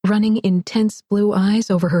closer, running intense blue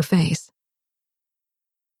eyes over her face.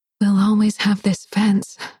 We'll always have this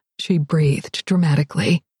fence, she breathed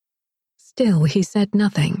dramatically. Still, he said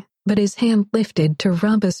nothing, but his hand lifted to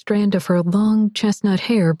rub a strand of her long chestnut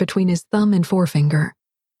hair between his thumb and forefinger.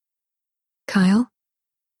 Kyle?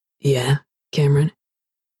 Yeah, Cameron?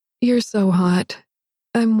 You're so hot.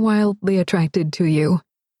 I'm wildly attracted to you.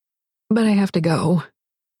 But I have to go.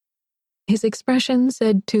 His expression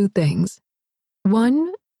said two things.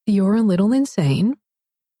 One, you're a little insane.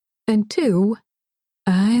 And two,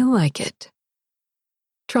 I like it.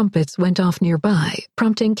 Trumpets went off nearby,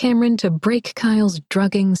 prompting Cameron to break Kyle's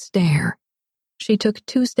drugging stare. She took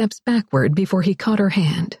 2 steps backward before he caught her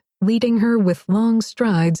hand, leading her with long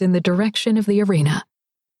strides in the direction of the arena.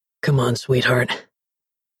 Come on, sweetheart.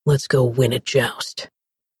 Let's go win a joust.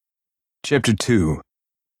 Chapter 2.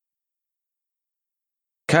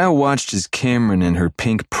 Kyle watched as Cameron in her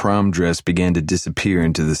pink prom dress began to disappear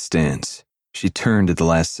into the stands. She turned at the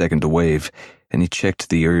last second to wave, and he checked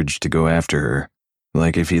the urge to go after her.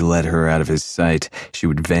 Like if he let her out of his sight, she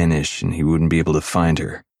would vanish and he wouldn't be able to find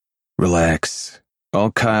her. Relax.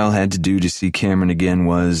 All Kyle had to do to see Cameron again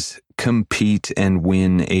was compete and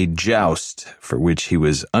win a joust for which he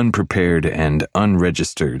was unprepared and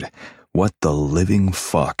unregistered. What the living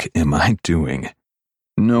fuck am I doing?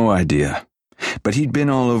 No idea. But he'd been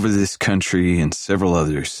all over this country and several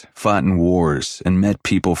others, fought in wars, and met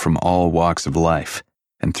people from all walks of life.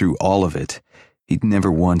 And through all of it, he'd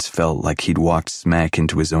never once felt like he'd walked smack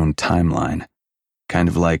into his own timeline. Kind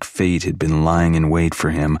of like fate had been lying in wait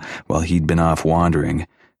for him while he'd been off wandering,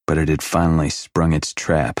 but it had finally sprung its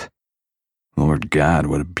trap. Lord God,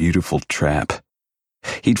 what a beautiful trap.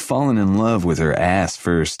 He'd fallen in love with her ass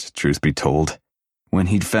first, truth be told. When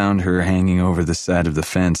he'd found her hanging over the side of the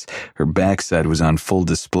fence, her backside was on full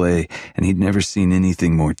display, and he'd never seen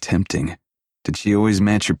anything more tempting. Did she always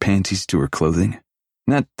match her panties to her clothing?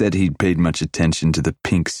 Not that he'd paid much attention to the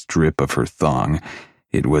pink strip of her thong.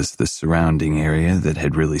 It was the surrounding area that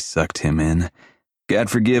had really sucked him in. God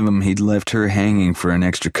forgive him, he'd left her hanging for an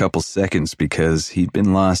extra couple seconds because he'd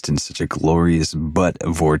been lost in such a glorious butt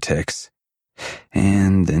vortex.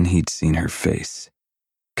 And then he'd seen her face.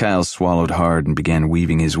 Kyle swallowed hard and began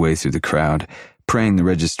weaving his way through the crowd, praying the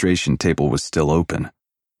registration table was still open.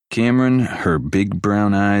 Cameron, her big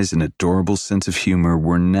brown eyes and adorable sense of humor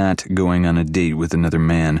were not going on a date with another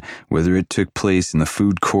man, whether it took place in the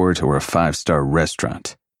food court or a 5-star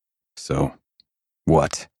restaurant. So,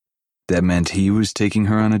 what? That meant he was taking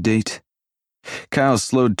her on a date? Kyle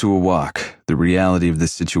slowed to a walk, the reality of the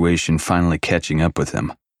situation finally catching up with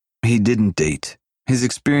him. He didn't date. His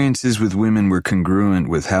experiences with women were congruent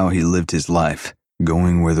with how he lived his life,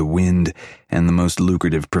 going where the wind and the most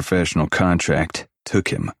lucrative professional contract took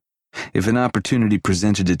him. If an opportunity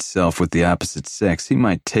presented itself with the opposite sex, he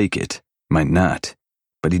might take it, might not,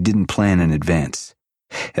 but he didn't plan in advance.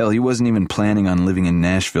 Hell, he wasn't even planning on living in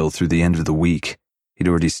Nashville through the end of the week. He'd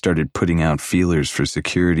already started putting out feelers for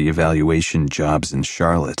security evaluation jobs in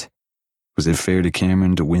Charlotte. Was it fair to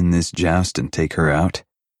Cameron to win this joust and take her out?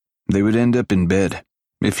 They would end up in bed.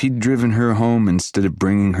 If he'd driven her home instead of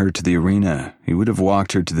bringing her to the arena, he would have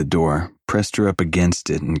walked her to the door, pressed her up against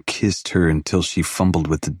it, and kissed her until she fumbled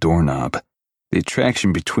with the doorknob. The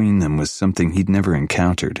attraction between them was something he'd never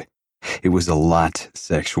encountered. It was a lot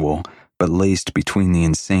sexual, but laced between the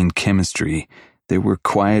insane chemistry, there were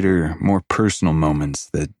quieter, more personal moments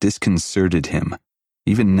that disconcerted him.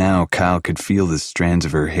 Even now, Kyle could feel the strands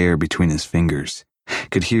of her hair between his fingers,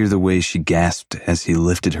 could hear the way she gasped as he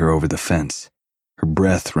lifted her over the fence. Her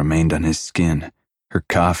breath remained on his skin, her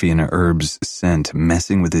coffee and herbs scent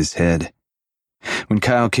messing with his head. When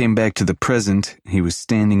Kyle came back to the present, he was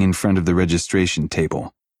standing in front of the registration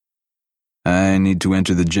table. I need to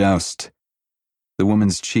enter the joust. The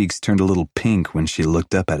woman's cheeks turned a little pink when she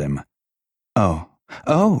looked up at him. Oh,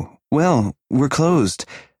 well, we're closed,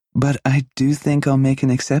 but I do think I'll make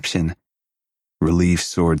an exception. Relief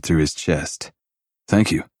soared through his chest.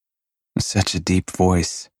 Thank you. Such a deep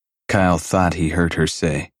voice, Kyle thought he heard her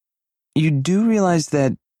say. You do realize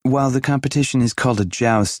that while the competition is called a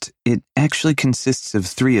joust, it actually consists of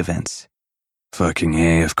 3 events. Fucking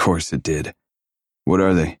A, of course it did. What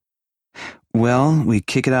are they? Well, we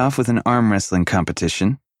kick it off with an arm wrestling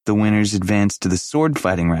competition, The winners advance to the sword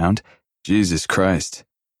fighting round. Jesus Christ.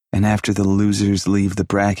 And after the losers leave the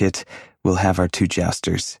bracket, we'll have our 2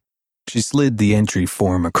 jousters. She slid the entry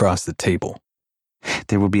form across the table.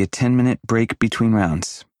 There will be a 10-minute break between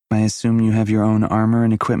rounds. I assume you have your own armor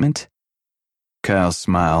and equipment? Kyle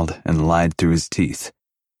smiled and lied through his teeth.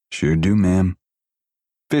 Sure do, ma'am.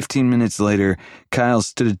 15 minutes later, Kyle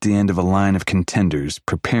stood at the end of a line of contenders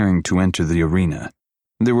preparing to enter the arena.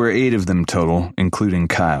 There were 8 of them total, including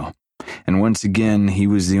Kyle. And once again, he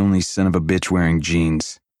was the only son of a bitch wearing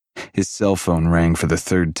jeans. His cell phone rang for the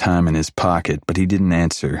 3rd time in his pocket, but he didn't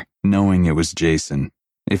answer, knowing it was Jason.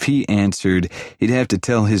 If he answered, he'd have to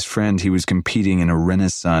tell his friend he was competing in a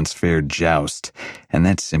Renaissance Fair joust, and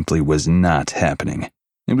that simply was not happening.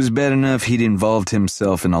 It was bad enough he'd involved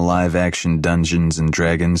himself in a live-action Dungeons and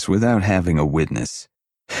Dragons without having a witness.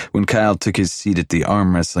 When Kyle took his seat at the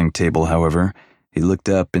arm wrestling table, however, he looked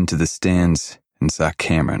up into the stands and saw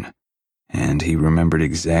Cameron, and he remembered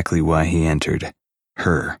exactly why he entered.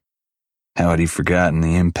 Her. How had he forgotten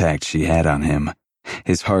the impact she had on him?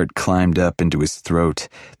 His heart climbed up into his throat,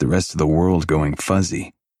 the rest of the world going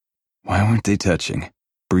fuzzy. Why weren't they touching,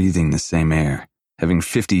 breathing the same air? Having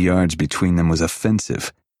 50 yards between them was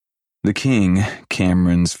offensive. The king,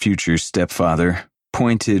 Cameron's future stepfather,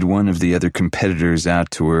 pointed one of the other competitors out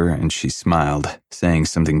to her, and she smiled, saying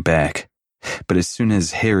something back. But as soon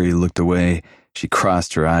as Harry looked away, she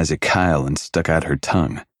crossed her eyes at Kyle and stuck out her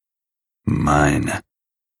tongue. Mine.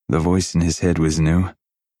 The voice in his head was new,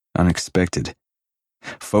 unexpected.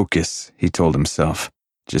 Focus, he told himself.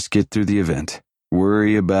 Just get through the event.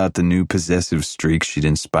 Worry about the new possessive streak she'd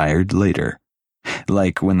inspired later.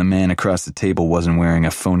 Like when the man across the table wasn't wearing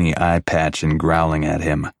a phony eye patch and growling at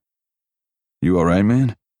him. You all right,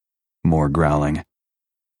 man? More growling.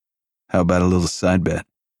 How about a little side bet?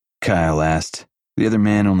 Kyle asked. The other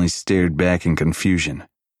man only stared back in confusion.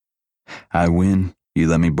 I win, you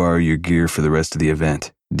let me borrow your gear for the rest of the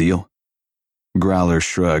event. Deal? Growler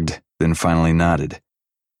shrugged, then finally nodded.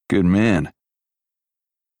 Good man.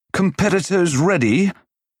 Competitors ready?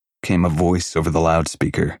 Came a voice over the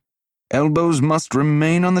loudspeaker. Elbows must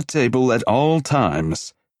remain on the table at all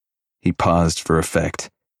times. He paused for effect.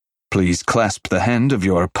 Please clasp the hand of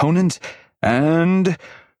your opponent and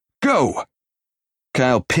go!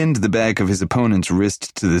 Kyle pinned the back of his opponent's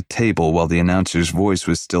wrist to the table while the announcer's voice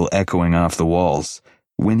was still echoing off the walls,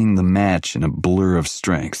 winning the match in a blur of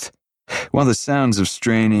strength. While the sounds of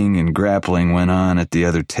straining and grappling went on at the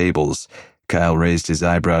other tables, Kyle raised his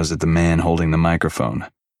eyebrows at the man holding the microphone.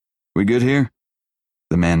 We good here?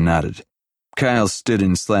 The man nodded. Kyle stood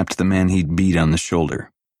and slapped the man he'd beat on the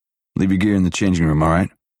shoulder. Leave your gear in the changing room, all right?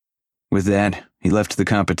 With that, he left the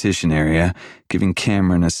competition area, giving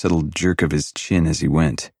Cameron a subtle jerk of his chin as he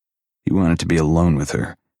went. He wanted to be alone with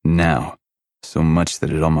her, now, so much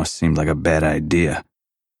that it almost seemed like a bad idea.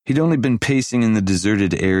 He'd only been pacing in the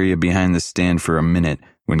deserted area behind the stand for a minute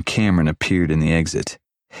when Cameron appeared in the exit.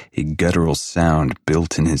 A guttural sound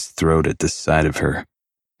built in his throat at the sight of her.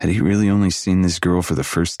 Had he really only seen this girl for the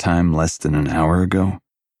first time less than an hour ago?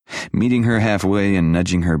 Meeting her halfway and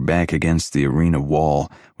nudging her back against the arena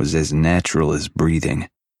wall was as natural as breathing.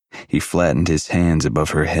 He flattened his hands above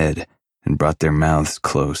her head and brought their mouths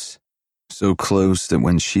close. So close that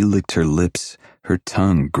when she licked her lips, her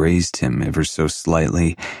tongue grazed him ever so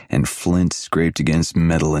slightly and flint scraped against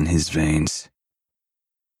metal in his veins.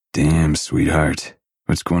 Damn, sweetheart.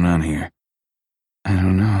 What's going on here? I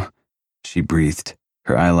don't know, she breathed,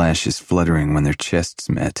 her eyelashes fluttering when their chests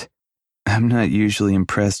met. I'm not usually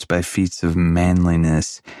impressed by feats of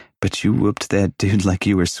manliness, but you whooped that dude like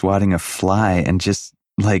you were swatting a fly and just,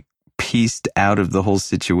 pieced out of the whole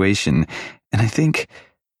situation. And I think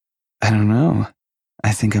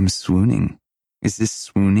I'm swooning. Is this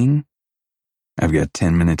swooning? I've got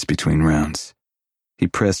 10 minutes between rounds. He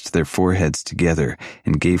pressed their foreheads together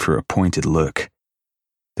and gave her a pointed look.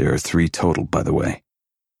 There are 3 total, by the way.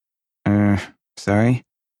 Sorry?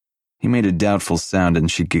 He made a doubtful sound and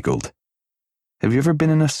she giggled. Have you ever been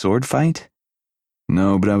in a sword fight?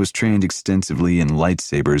 No, but I was trained extensively in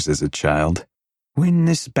lightsabers as a child. Win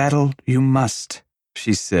this battle, you must,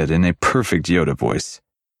 she said in a perfect Yoda voice.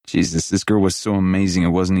 Jesus, this girl was so amazing it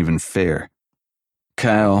wasn't even fair.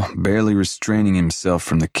 Kyle, barely restraining himself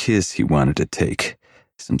from the kiss he wanted to take.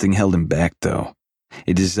 Something held him back, though.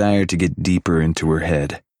 A desire to get deeper into her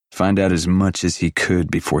head, find out as much as he could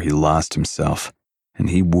before he lost himself. And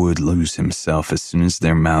he would lose himself as soon as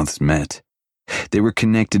their mouths met. They were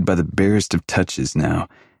connected by the barest of touches now,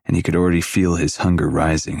 and he could already feel his hunger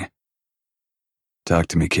rising. Talk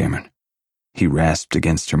to me, Cameron. He rasped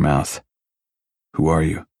against her mouth. Who are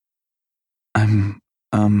you?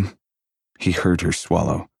 He heard her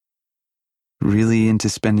swallow. really into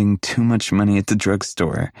spending too much money at the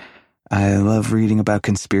drugstore. I love reading about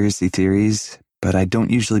conspiracy theories, but I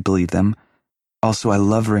don't usually believe them. Also, I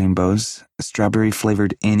love rainbows,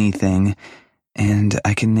 strawberry-flavored anything, and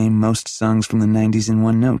I can name most songs from the 90s in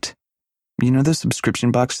one note. You know those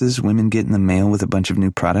subscription boxes women get in the mail with a bunch of new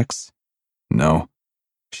products? No.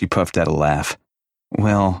 She puffed out a laugh.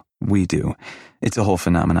 Well, we do. It's a whole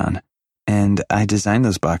phenomenon. And I designed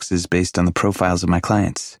those boxes based on the profiles of my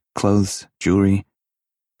clients. Clothes, jewelry.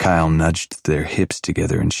 Kyle nudged their hips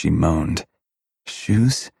together and she moaned.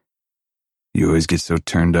 Shoes? You always get so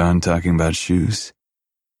turned on talking about shoes?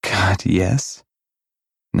 God, yes.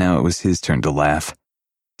 Now it was his turn to laugh.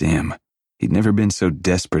 Damn, he'd never been so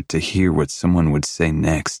desperate to hear what someone would say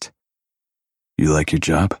next. You like your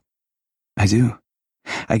job? I do.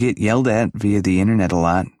 I get yelled at via the internet a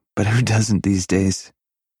lot, but who doesn't these days?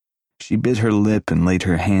 She bit her lip and laid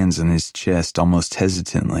her hands on his chest almost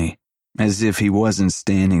hesitantly, as if he wasn't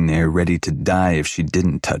standing there ready to die if she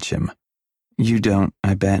didn't touch him. You don't,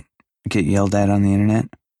 I bet, get yelled at on the internet?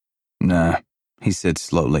 Nah, he said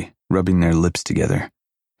slowly, rubbing their lips together.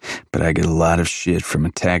 But I get a lot of shit from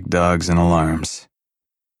attack dogs and alarms.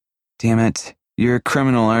 Damn it, you're a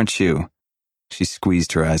criminal, aren't you? She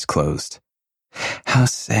squeezed her eyes closed. How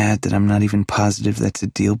sad that I'm not even positive that's a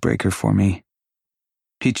deal breaker for me.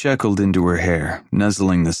 He chuckled into her hair,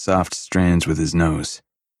 nuzzling the soft strands with his nose.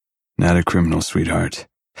 Not a criminal, sweetheart.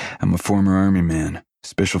 I'm a former army man,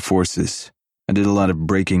 special forces. I did a lot of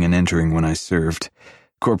breaking and entering when I served.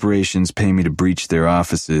 Corporations pay me to breach their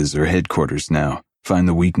offices or headquarters now, find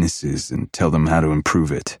the weaknesses and tell them how to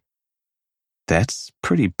improve it. That's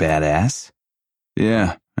pretty badass.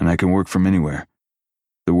 Yeah, and I can work from anywhere.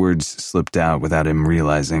 The words slipped out without him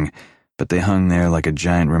realizing, but they hung there like a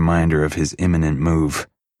giant reminder of his imminent move,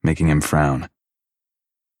 making him frown.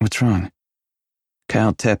 What's wrong?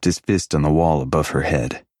 Kyle tapped his fist on the wall above her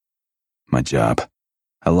head. My job.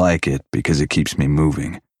 I like it because it keeps me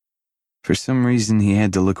moving. For some reason, he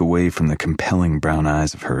had to look away from the compelling brown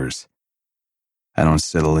eyes of hers. I don't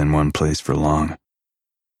settle in one place for long.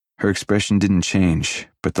 Her expression didn't change,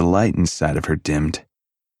 but the light inside of her dimmed.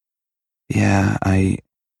 Yeah, I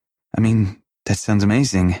mean, that sounds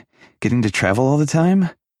amazing. Getting to travel all the time?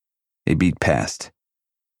 They beat past.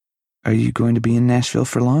 Are you going to be in Nashville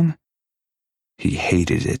for long? He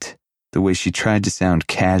hated it, the way she tried to sound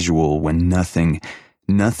casual when nothing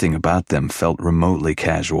about them felt remotely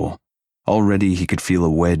casual. Already he could feel a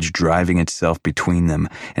wedge driving itself between them,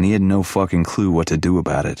 and he had no fucking clue what to do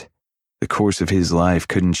about it. The course of his life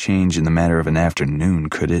couldn't change in the matter of an afternoon,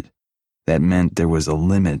 could it? That meant there was a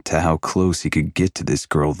limit to how close he could get to this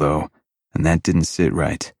girl, though, and that didn't sit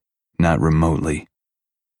right, not remotely.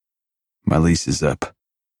 My lease is up.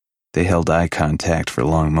 They held eye contact for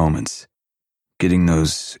long moments. Getting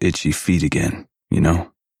those itchy feet again, you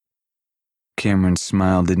know? Cameron's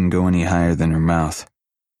smile didn't go any higher than her mouth.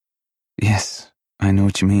 Yes, I know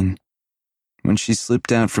what you mean. When she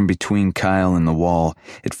slipped out from between Kyle and the wall,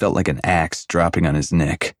 it felt like an axe dropping on his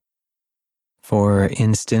neck. For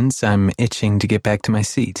instance, I'm itching to get back to my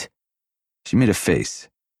seat. She made a face.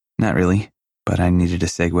 Not really, but I needed a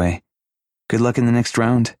segue. Good luck in the next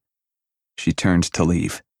round. She turned to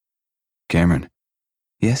leave. Cameron.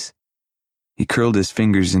 Yes? He curled his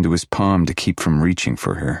fingers into his palm to keep from reaching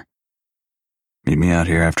for her. Meet me out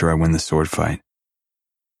here after I win the sword fight.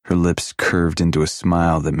 Her lips curved into a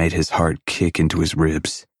smile that made his heart kick into his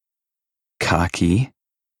ribs. Cocky?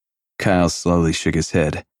 Kyle slowly shook his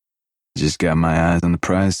head. Just got my eyes on the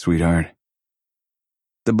prize, sweetheart.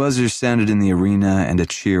 The buzzer sounded in the arena and a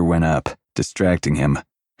cheer went up, distracting him.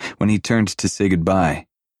 When he turned to say goodbye,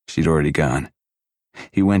 she'd already gone.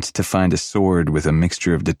 He went to find a sword with a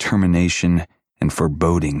mixture of determination and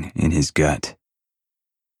foreboding in his gut.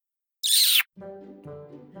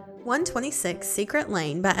 126 Secret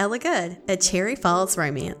Lane by Ella Good, a Cherry Falls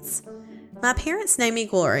romance. My parents name me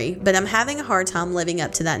Glory, but I'm having a hard time living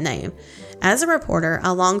up to that name. As a reporter,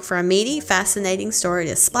 I long for a meaty, fascinating story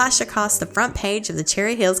to splash across the front page of the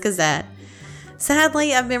Cherry Hills Gazette.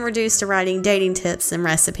 Sadly, I've been reduced to writing dating tips and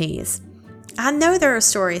recipes. I know there are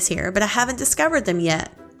stories here, but I haven't discovered them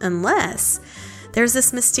yet, unless there's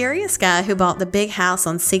this mysterious guy who bought the big house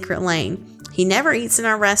on Secret Lane. He never eats in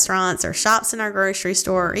our restaurants or shops in our grocery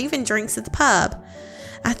store or even drinks at the pub.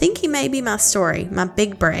 I think he may be my story, my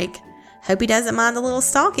big break. Hope he doesn't mind a little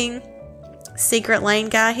stalking. Secret Lane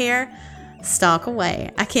guy here? Stalk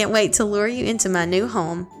away. I can't wait to lure you into my new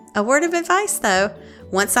home. A word of advice though,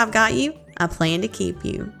 once I've got you, I plan to keep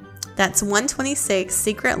you. That's 126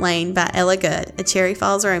 Secret Lane by Ella Good, a Cherry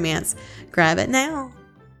Falls romance. Grab it now.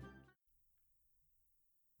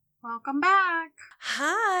 Welcome back.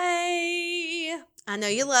 Hi. I know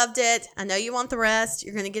you loved it. I know you want the rest.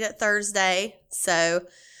 You're going to get it Thursday. So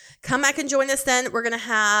come back and join us then. We're going to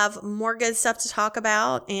have more good stuff to talk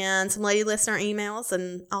about and some lady listener emails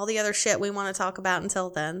and all the other shit we want to talk about until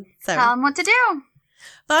then. So Tell them what to do.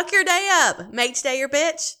 fuck your day up. Make today your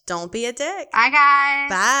bitch. Don't be a dick. Bye, guys.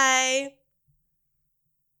 Bye.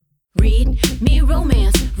 Read me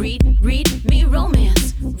romance. Read me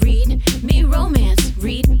romance. Read me romance.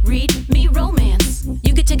 Read me romance.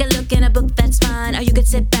 You could take a look in a book, that's fine. Or you could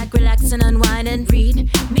sit back, relax, and unwind and read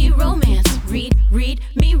me romance. Read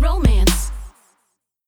me romance.